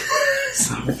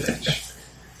 Son of a bitch.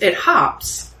 It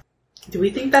hops. Do we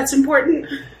think that's important?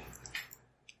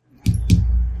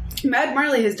 Mad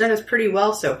Marley has done us pretty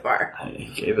well so far. He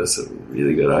gave us a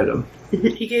really good item.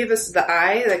 He gave us the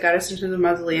eye that got us into the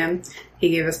mausoleum. He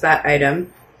gave us that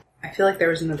item. I feel like there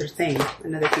was another thing,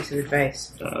 another piece of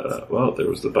advice. Well, there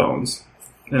was the bones.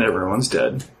 And everyone's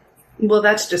dead. Well,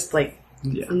 that's just like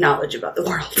Yeah. knowledge about the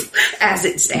world as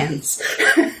it stands.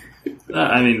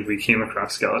 I mean, we came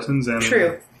across skeletons and...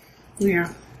 True.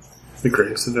 Yeah. The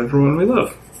graves of everyone we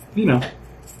love. You know.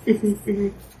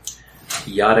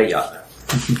 Yada yada.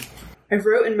 I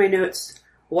wrote in my notes,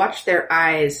 watch their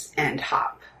eyes and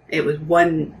hop. It was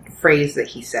one phrase that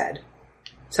he said.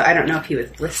 So I don't know if he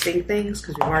was listing things,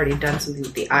 because we've already done something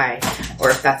with the eye, or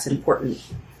if that's important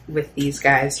with these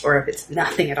guys, or if it's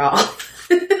nothing at all.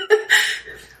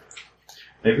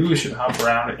 Maybe we should hop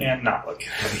around and not look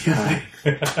at the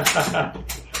eye.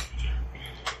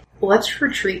 Let's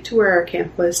retreat to where our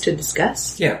camp was to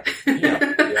discuss. Yeah.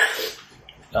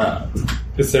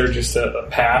 Is there just a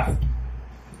path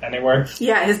anywhere?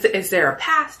 Yeah, is there a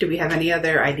path? Do we have any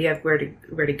other idea of where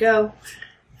to go?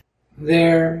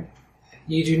 There,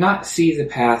 you do not see the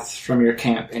path from your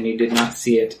camp, and you did not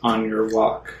see it on your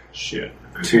walk Shit.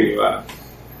 to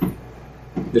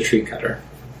the tree cutter.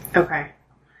 Okay.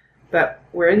 But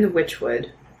we're in the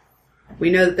Witchwood. We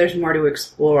know that there's more to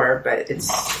explore, but it's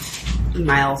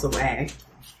miles away.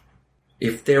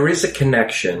 If there is a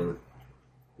connection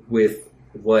with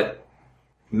what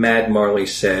Mad Marley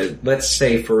said, let's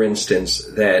say, for instance,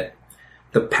 that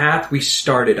the path we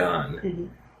started on,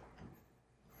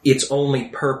 its only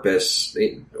purpose,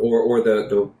 or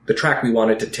the track we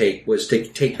wanted to take, was to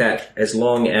take that as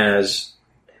long as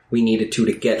we needed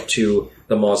to get to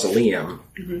the mausoleum,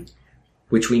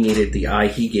 which we needed the eye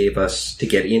he gave us to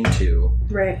get into.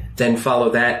 Right. Then follow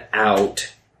that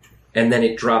out, and then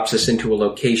it drops us into a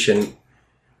location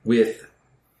with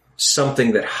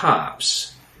something that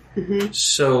hops.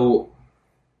 So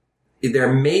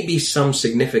there may be some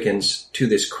significance to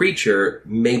this creature.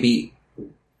 Maybe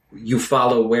you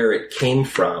follow where it came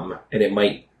from, and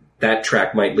that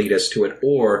track might lead us to it,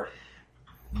 or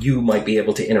you might be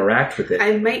able to interact with it.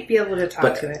 I might be able to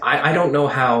talk to it. I don't know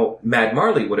how Mad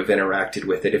Marley would have interacted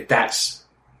with it if that's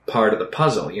part of the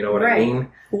puzzle. You know what I mean?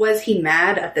 Was he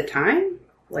mad at the time?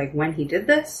 Like when he did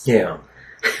this? Yeah.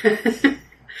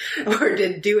 Or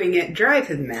did doing it drive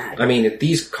him mad? I mean, if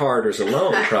these corridors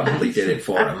alone probably did it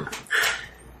for him.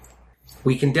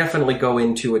 We can definitely go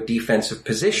into a defensive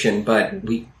position, but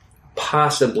we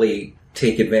possibly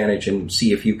take advantage and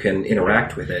see if you can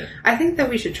interact with it. I think that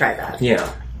we should try that.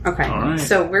 Yeah. Okay. All right.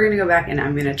 So we're going to go back and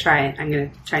I'm going to try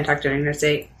and talk to her. I'm going to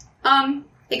say,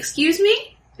 excuse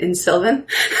me? In Sylvan.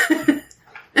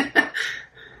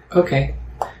 Okay.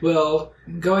 Well,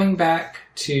 going back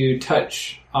to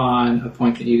touch on a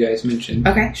point that you guys mentioned.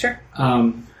 Okay, sure.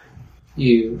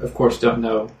 You, of course, don't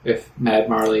know if Mad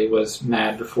Marley was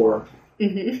mad before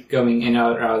going in and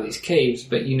out of these caves,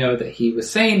 but you know that he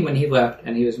was sane when he left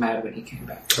and he was mad when he came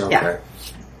back. Okay. Yeah.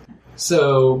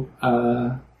 So,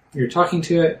 you're talking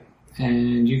to it,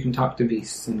 and you can talk to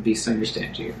beasts, and beasts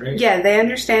understand you, right? Yeah, they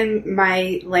understand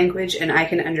my language, and I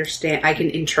can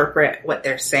interpret what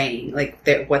they're saying, like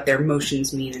what their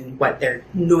motions mean and what their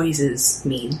noises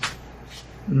mean.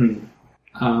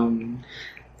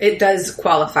 It does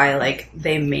qualify, like,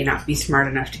 they may not be smart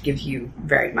enough to give you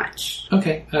very much.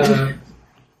 Okay,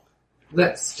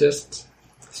 let's just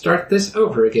start this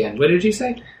over again. What did you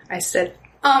say? I said,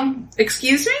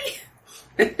 excuse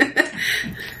me?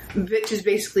 Which is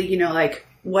basically, like,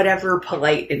 whatever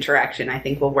polite interaction I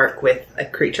think will work with a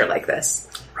creature like this.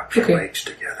 Rub your legs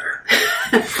together.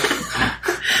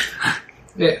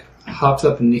 It hops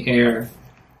up in the air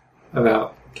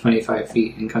about 25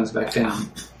 feet and comes back down.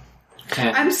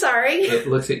 And I'm sorry. it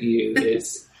looks at you,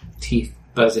 its teeth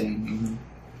buzzing.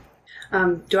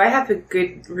 Do I have a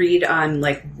good read on,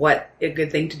 like, what a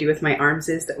good thing to do with my arms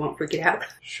is that won't freak it out?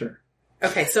 Sure.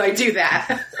 Okay, so I do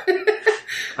that.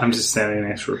 I'm just standing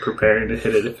next to it, preparing to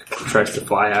hit it if it tries to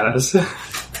fly at us.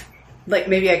 Like,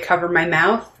 maybe I cover my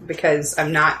mouth because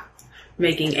I'm not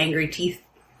making angry teeth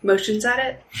motions at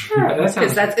it. Sure, Because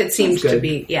it seems to good.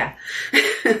 be, yeah.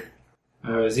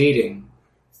 I was eating.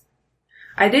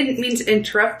 I didn't mean to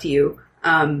interrupt you.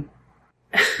 I'm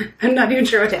not even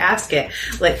sure what to ask it.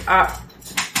 Like,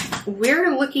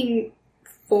 we're looking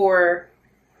for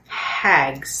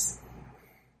hags.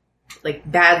 Like,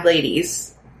 bad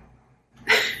ladies.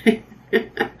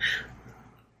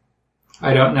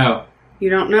 I don't know.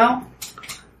 You don't know?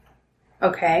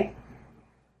 Okay.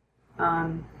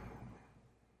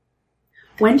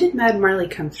 When did Mad Marley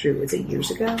come through? Was it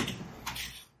years ago?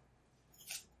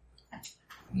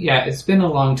 Yeah, it's been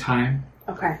a long time.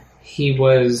 Okay. He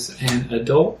was an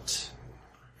adult,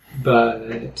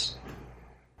 but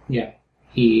yeah,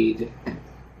 he'd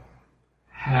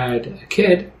had a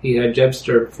kid. He had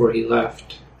Jebster before he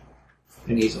left,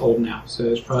 and he's old now, so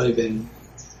it's probably been,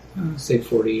 say,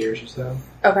 40 years or so.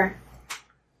 Okay.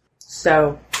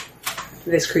 So,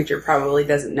 this creature probably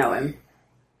doesn't know him.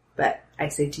 But I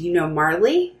say, do you know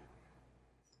Marley?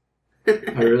 I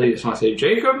really just want to say,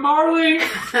 Jacob Marley! He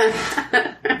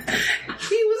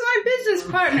was my business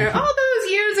partner all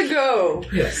those years ago.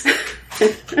 Yes.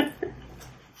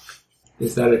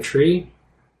 Is that a tree?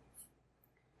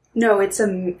 No, it's a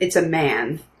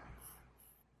man.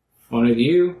 One of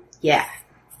you? Yeah.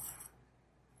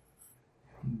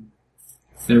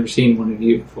 Never seen one of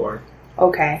you before.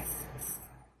 Okay.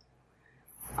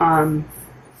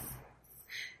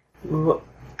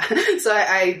 So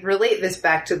I relate this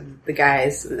back to the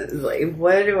guys. Like,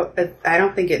 I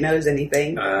don't think it knows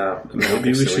anything.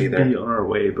 Maybe we should be on our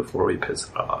way before we piss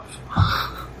it off.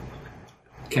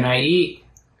 Can I eat?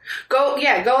 Go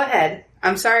ahead.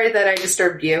 I'm sorry that I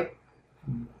disturbed you.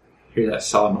 Hear that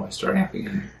saw noise start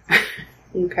happening.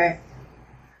 Okay.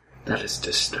 That is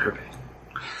disturbing.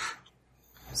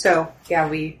 So, yeah,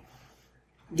 we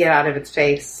get out of its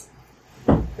face.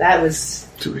 That was...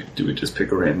 Do we just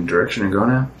pick a random direction and go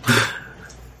now?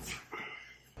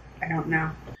 I don't know.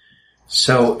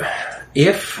 So,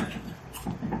 if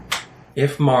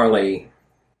Marley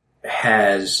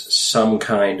has some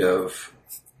kind of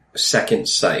second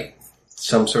sight,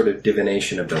 some sort of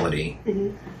divination ability,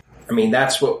 I mean,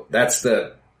 that's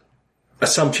the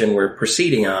assumption we're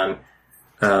proceeding on.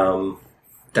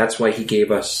 That's why he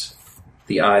gave us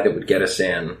the eye that would get us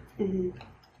in.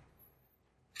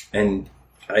 And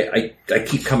I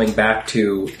keep coming back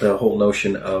to the whole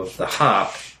notion of the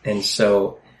hop, and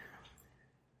so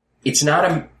it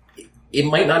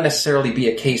might not necessarily be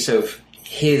a case of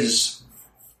his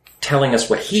telling us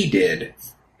what he did,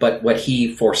 but what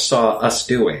he foresaw us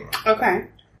doing. Okay.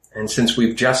 And since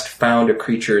we've just found a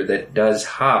creature that does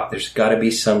hop, there's got to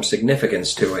be some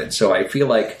significance to it. So I feel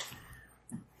like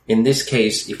in this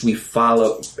case, if we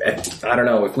follow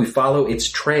its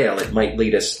trail, it might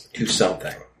lead us to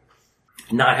something.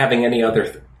 Not having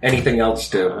anything else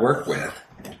to work with.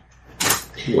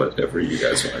 Whatever you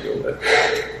guys want to go with.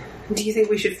 Do you think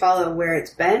we should follow where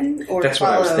it's been, or That's what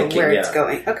I follow was thinking, where yeah. it's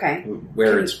going? Okay.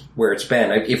 Where it's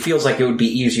been. It feels like it would be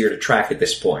easier to track at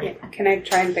this point. Can I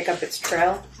try and pick up its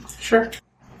trail? Sure.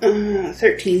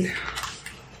 13.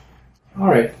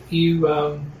 Alright,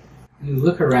 you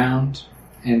look around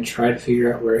and try to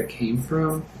figure out where it came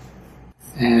from,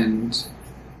 and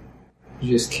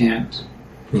you just can't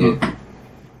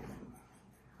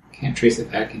Can't trace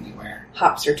it back anywhere.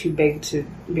 Hops are too big to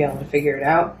be able to figure it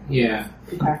out. Yeah.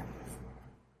 Okay.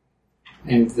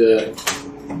 And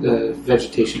the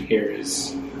vegetation here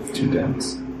is Too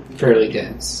dense. fairly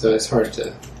dense, so it's hard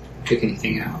to pick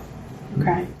anything out.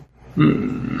 Okay.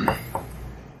 Hmm.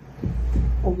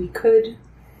 Well, we could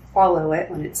follow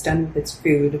it when it's done with its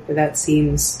food, but that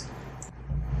seems,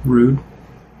 Rude.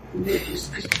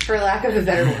 for lack of a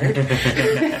better word.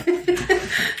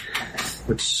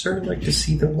 Would sir like to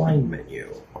see the wine menu?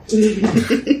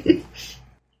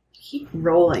 Keep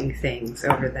rolling things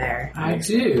over there. I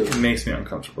do. It makes me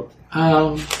uncomfortable.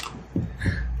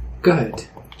 Good.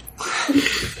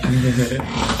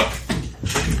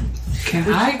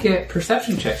 Can I get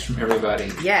perception checks from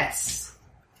everybody? Yes.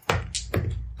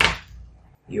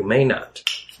 You may not.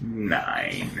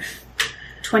 9.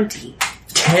 20.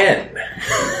 10.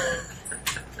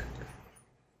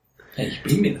 Hey, you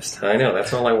beat me this time. I know,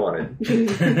 that's all I wanted.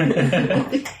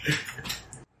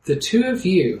 The two of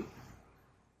you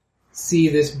see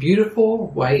this beautiful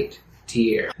white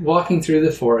deer walking through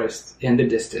the forest in the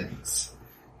distance.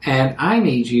 And I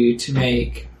need you to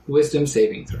make wisdom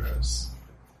saving throws.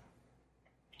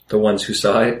 The ones who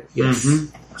saw it? Yes.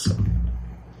 Mhm.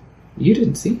 You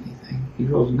didn't see anything. You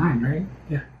rolled a 9, right?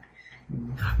 Yeah.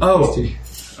 Oh,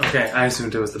 okay. I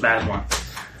assumed it was the bad one.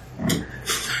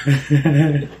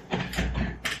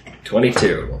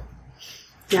 22.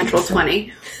 Natural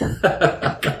 20.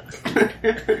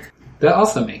 That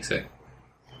also makes it.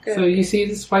 Good. So you see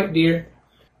this white deer.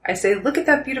 I say, look at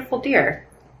that beautiful deer.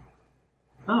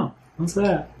 Oh, what's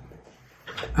that?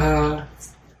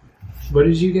 What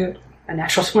did you get? A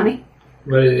natural 20?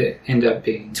 What did it end up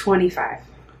being? 25.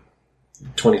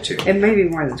 22. It may be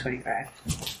more than 25.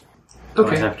 I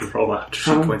Okay. have to roll after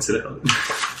she points it out.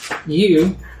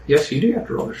 Yes, you do have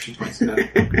to roll if she points it out.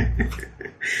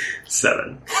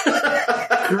 7.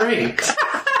 Great.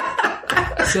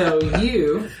 So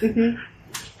you...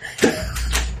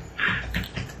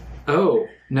 Oh,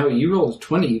 no, you rolled a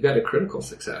 20. You got a critical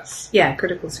success. Yeah,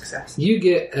 critical success. You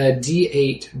get a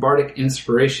D8 Bardic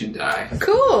Inspiration die,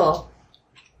 Cool.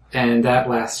 and that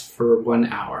lasts for 1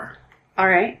 hour. All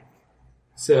right.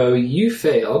 So you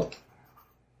failed.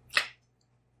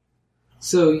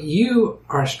 So you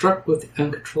are struck with the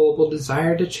uncontrollable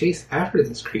desire to chase after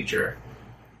this creature.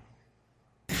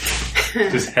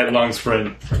 Just headlong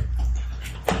sprint.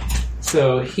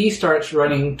 So he starts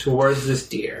running towards this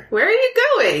deer. Where are you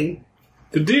going?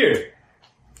 The deer.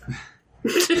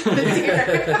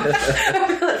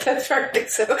 That's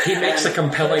perfect. So He makes a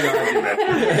compelling argument.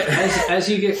 As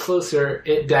you get closer,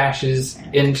 it dashes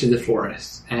into the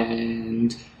forest,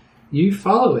 and you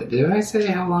follow it. Did I say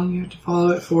how long you have to follow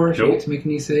it for if you Nope. get to make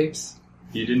any saves?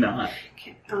 You did not.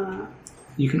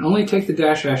 You can only take the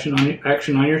dash action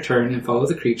on your turn and follow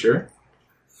the creature.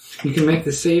 You can make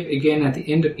the save again at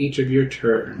the end of each of your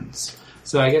turns.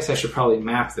 So I guess I should probably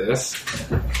map this.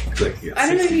 Like, you got I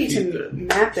don't know if you 60 need feet to then.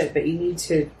 map it, but you need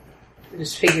to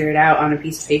just figure it out on a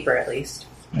piece of paper at least.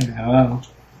 Oh.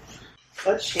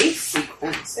 What chase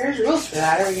sequence? There's rules for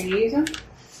that. Are we going to use them?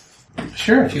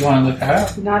 Sure, if you want to look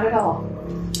that up. Not at all.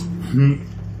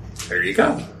 There you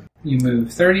go. You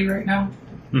move 30 right now?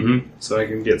 Mm-hmm. So I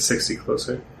can get 60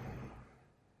 closer.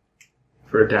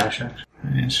 For a dash action.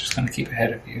 And it's just going to keep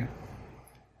ahead of you.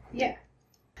 Yeah.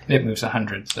 It moves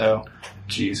 100, so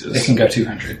Jesus. it can go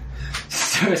 200.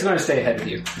 So it's going to stay ahead of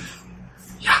you.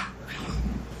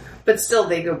 But still,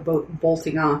 they go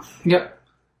bolting off. Yep.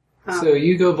 Oh. So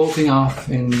you go bolting off,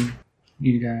 and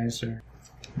you guys are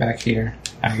back here,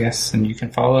 I guess, and you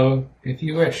can follow if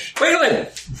you wish. Waylon!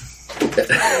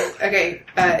 Okay,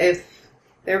 if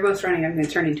they're both running, I'm going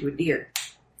to turn into a deer.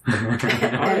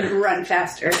 And run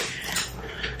faster.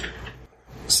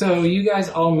 So you guys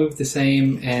all move the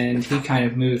same, and he kind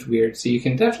of moved weird, so you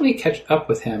can definitely catch up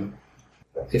with him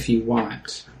if you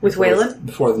want. With Waylon?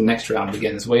 Before the next round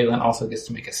begins. Waylon also gets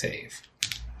to make a save.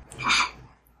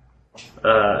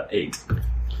 8.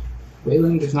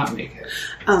 Waylon does not make it.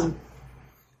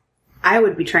 I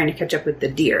would be trying to catch up with the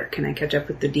deer. Can I catch up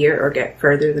with the deer or get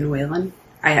further than Waylon?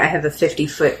 I have a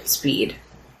 50-foot speed.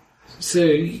 So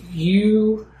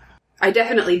you... I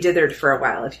definitely dithered for a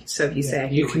while, if you say.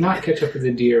 You cannot catch up with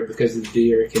the deer because the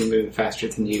deer can move faster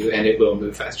than you, and it will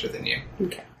move faster than you.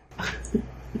 Okay.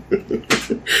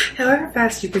 However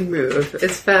fast you can move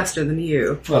is faster than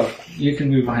you. Well, you can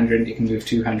move 100, you can move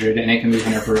 200, and it can move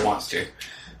whenever it wants to.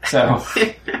 So,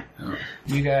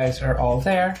 you guys are all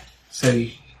there. So,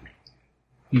 you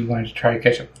wanted to try to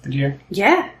catch up with the deer?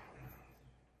 Yeah.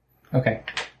 Okay.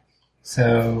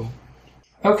 So,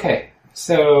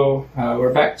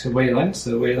 we're back to Waylon.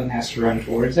 So, Waylon has to run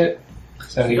towards it.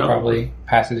 So, he Yeah. probably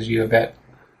passes you a bit.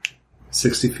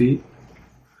 60 feet.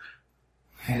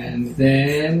 And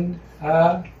then,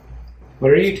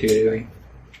 what are you two doing?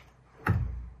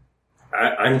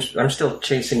 I'm still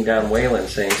chasing down Waylon,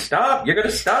 saying, "Stop! You're going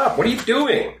to stop! What are you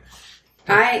doing?"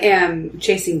 I am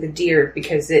chasing the deer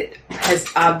because it has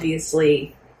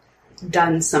obviously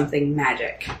done something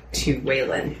magic to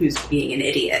Waylon, who's being an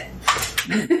idiot.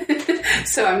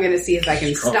 So I'm going to see if I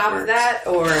can stop that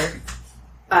or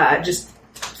just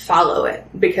follow it,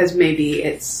 because maybe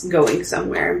it's going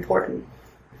somewhere important.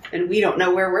 And we don't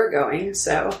know where we're going,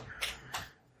 so...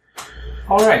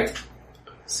 Alright.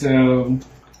 So,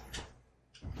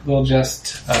 we'll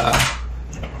just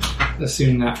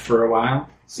assume that for a while.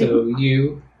 So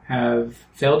you have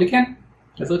failed again,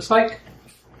 it looks like?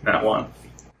 That one.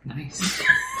 Nice.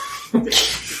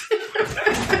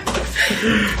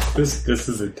 This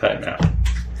is a timeout.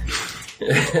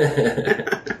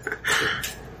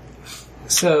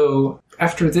 So,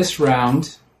 after this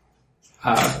round,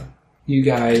 you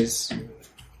guys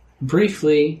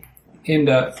briefly end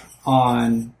up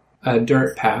on a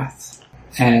dirt path,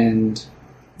 and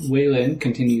Waylon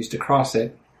continues to cross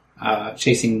it,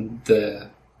 chasing the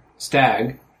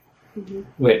stag,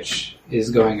 which is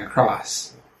going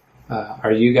across.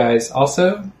 Are you guys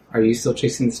also? Are you still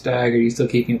chasing the stag? Are you still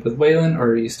keeping up with Waylon, or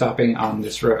are you stopping on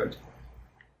this road?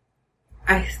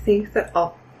 I think that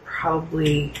I'll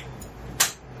probably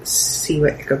see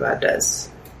what Ichabod does.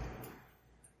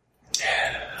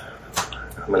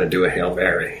 I'm going to do a Hail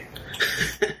Mary.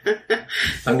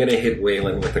 I'm going to hit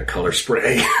Waylon with a color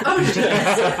spray.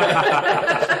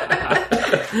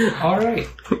 All right.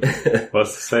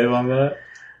 What's the save on that?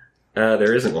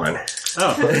 There isn't one.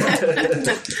 Oh.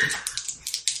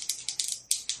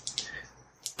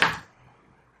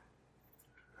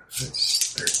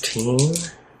 It's 13.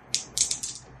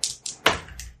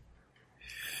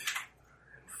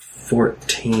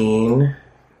 14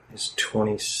 is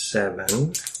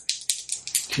 27.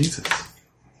 Jesus.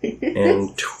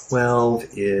 And 12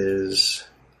 is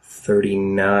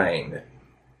 39.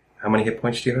 How many hit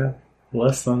points do you have?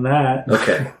 Less than that.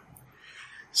 Okay.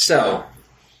 So,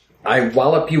 I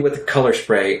wallop you with a color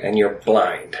spray and you're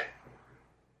blind.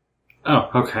 Oh,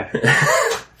 okay.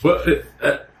 What?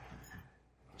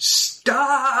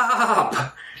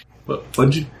 Stop!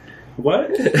 What'd you... What?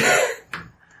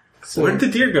 Where'd the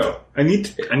deer go? I need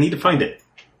to find it.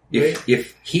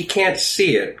 If he can't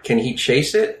see it, can he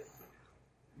chase it?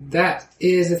 That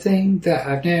is a thing that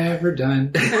I've never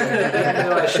done. I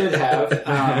know I should have.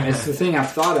 It's the thing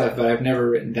I've thought of, but I've never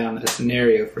written down a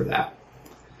scenario for that.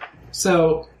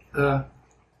 So,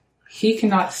 he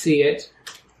cannot see it,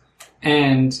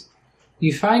 and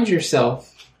you find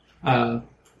yourself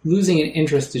losing an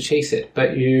interest to chase it,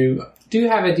 but you do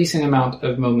have a decent amount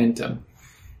of momentum.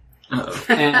 Uh-oh.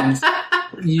 And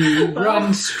you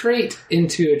run straight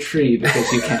into a tree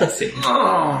because you can't see.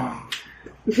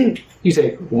 You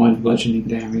take 1 bludgeoning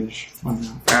damage.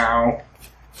 Ow.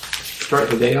 Start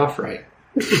the day off right.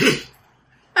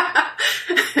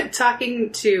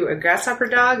 Talking to a grasshopper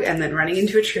dog and then running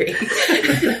into a tree.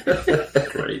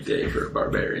 Great day for a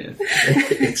barbarian.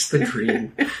 It's the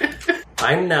dream.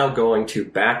 I'm now going to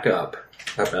back up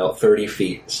about 30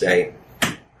 feet and say,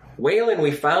 Waylon,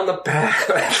 we found the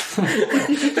path.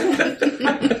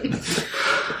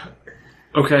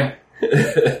 Okay.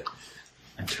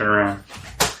 I turn around.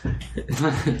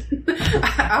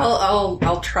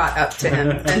 I'll trot up to him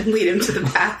and lead him to the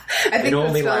path. I think It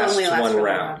only the spell lasts only lasts one for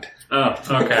round. Oh,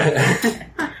 okay.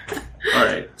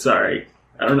 Alright, sorry.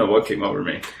 I don't know what came over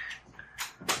me.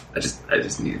 I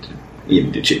just needed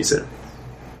to chase it.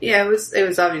 Yeah, it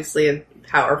was obviously a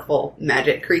powerful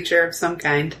magic creature of some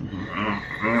kind.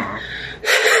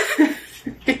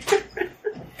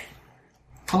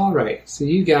 Alright, so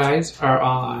you guys are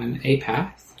on a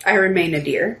path. I remain a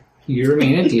deer. You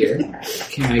remain a deer.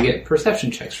 Can I get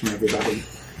perception checks from everybody?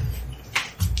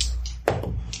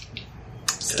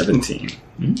 17.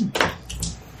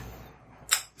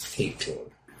 18.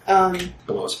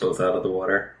 Blow us both out of the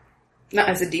water. Not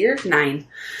as a deer? 9.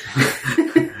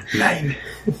 9.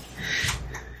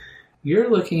 You're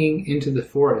looking into the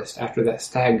forest after that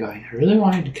stag going, I really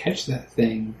wanted to catch that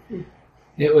thing.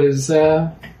 It was,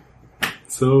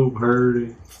 So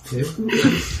hurting.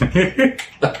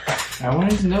 I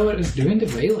wanted to know what it was doing to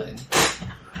Waylon.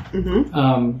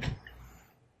 Mm-hmm.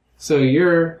 So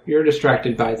you're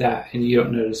distracted by that, and you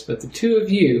don't notice, but the two of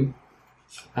you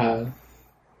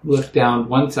look down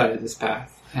one side of this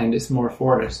path, and it's more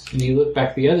forest. And you look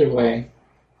back the other way,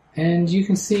 and you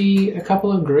can see a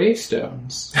couple of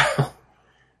gravestones.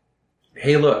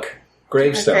 Hey, look.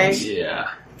 Gravestones. Okay.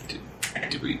 Yeah.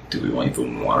 Do we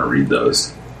even want to read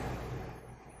those?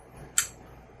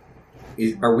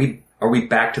 Are Are we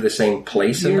back to the same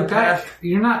place in the path?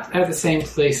 You're not at the same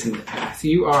place in the path.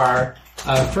 You are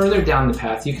further down the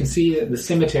path. You can see that the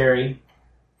cemetery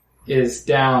is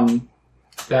down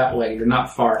that way. You're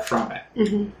not far from it.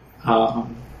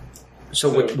 Mm-hmm.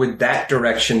 So would that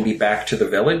direction be back to the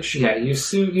village? Yeah, you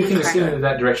can assume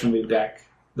that direction will be back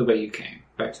the way you came,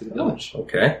 back to the village.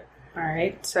 Okay. All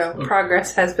right, so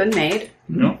progress has been made.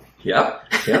 No. Yep.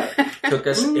 Took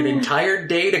us an entire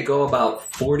day to go about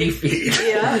 40 feet.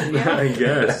 Yeah. I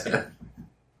guess.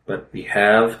 But we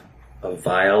have a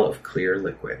vial of clear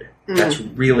liquid. That's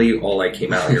really all I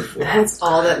came out here for. That's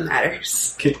all that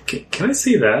matters. Can I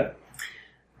see that?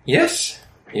 Yes.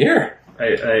 Here.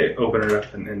 I open it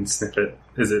up and sniff it.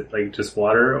 Is it like just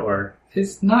water or?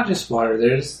 It's not just water.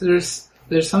 There's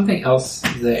something else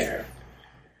there.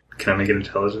 Can I make an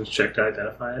intelligence check to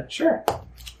identify it? Sure.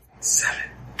 7.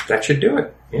 That should do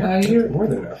it. Yeah, you're more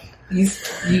than enough. This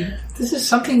is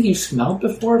something you've smelled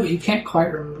before, but you can't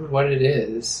quite remember what it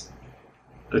is.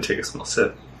 I'll take a small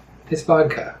sip. It's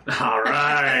vodka. All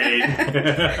right.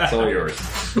 It's all yours.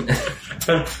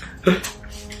 All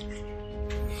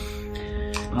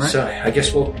right. So I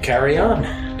guess we'll carry on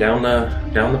down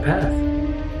the path.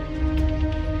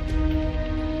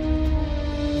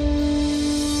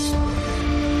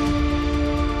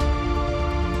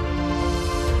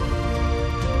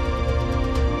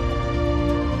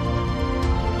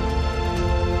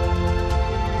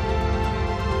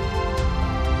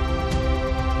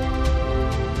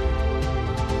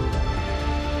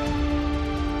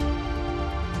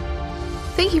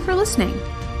 Thank you for listening.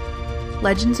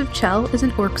 Legends of Chell is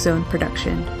an Orc Zone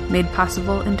production, made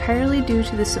possible entirely due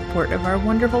to the support of our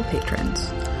wonderful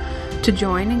patrons. To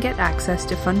join and get access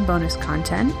to fun bonus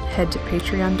content, head to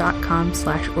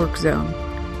patreon.com/orczone.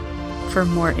 For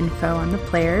more info on the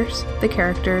players, the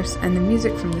characters, and the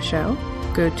music from the show,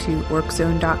 go to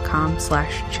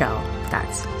orczone.com/chell.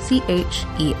 That's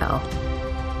CHEL.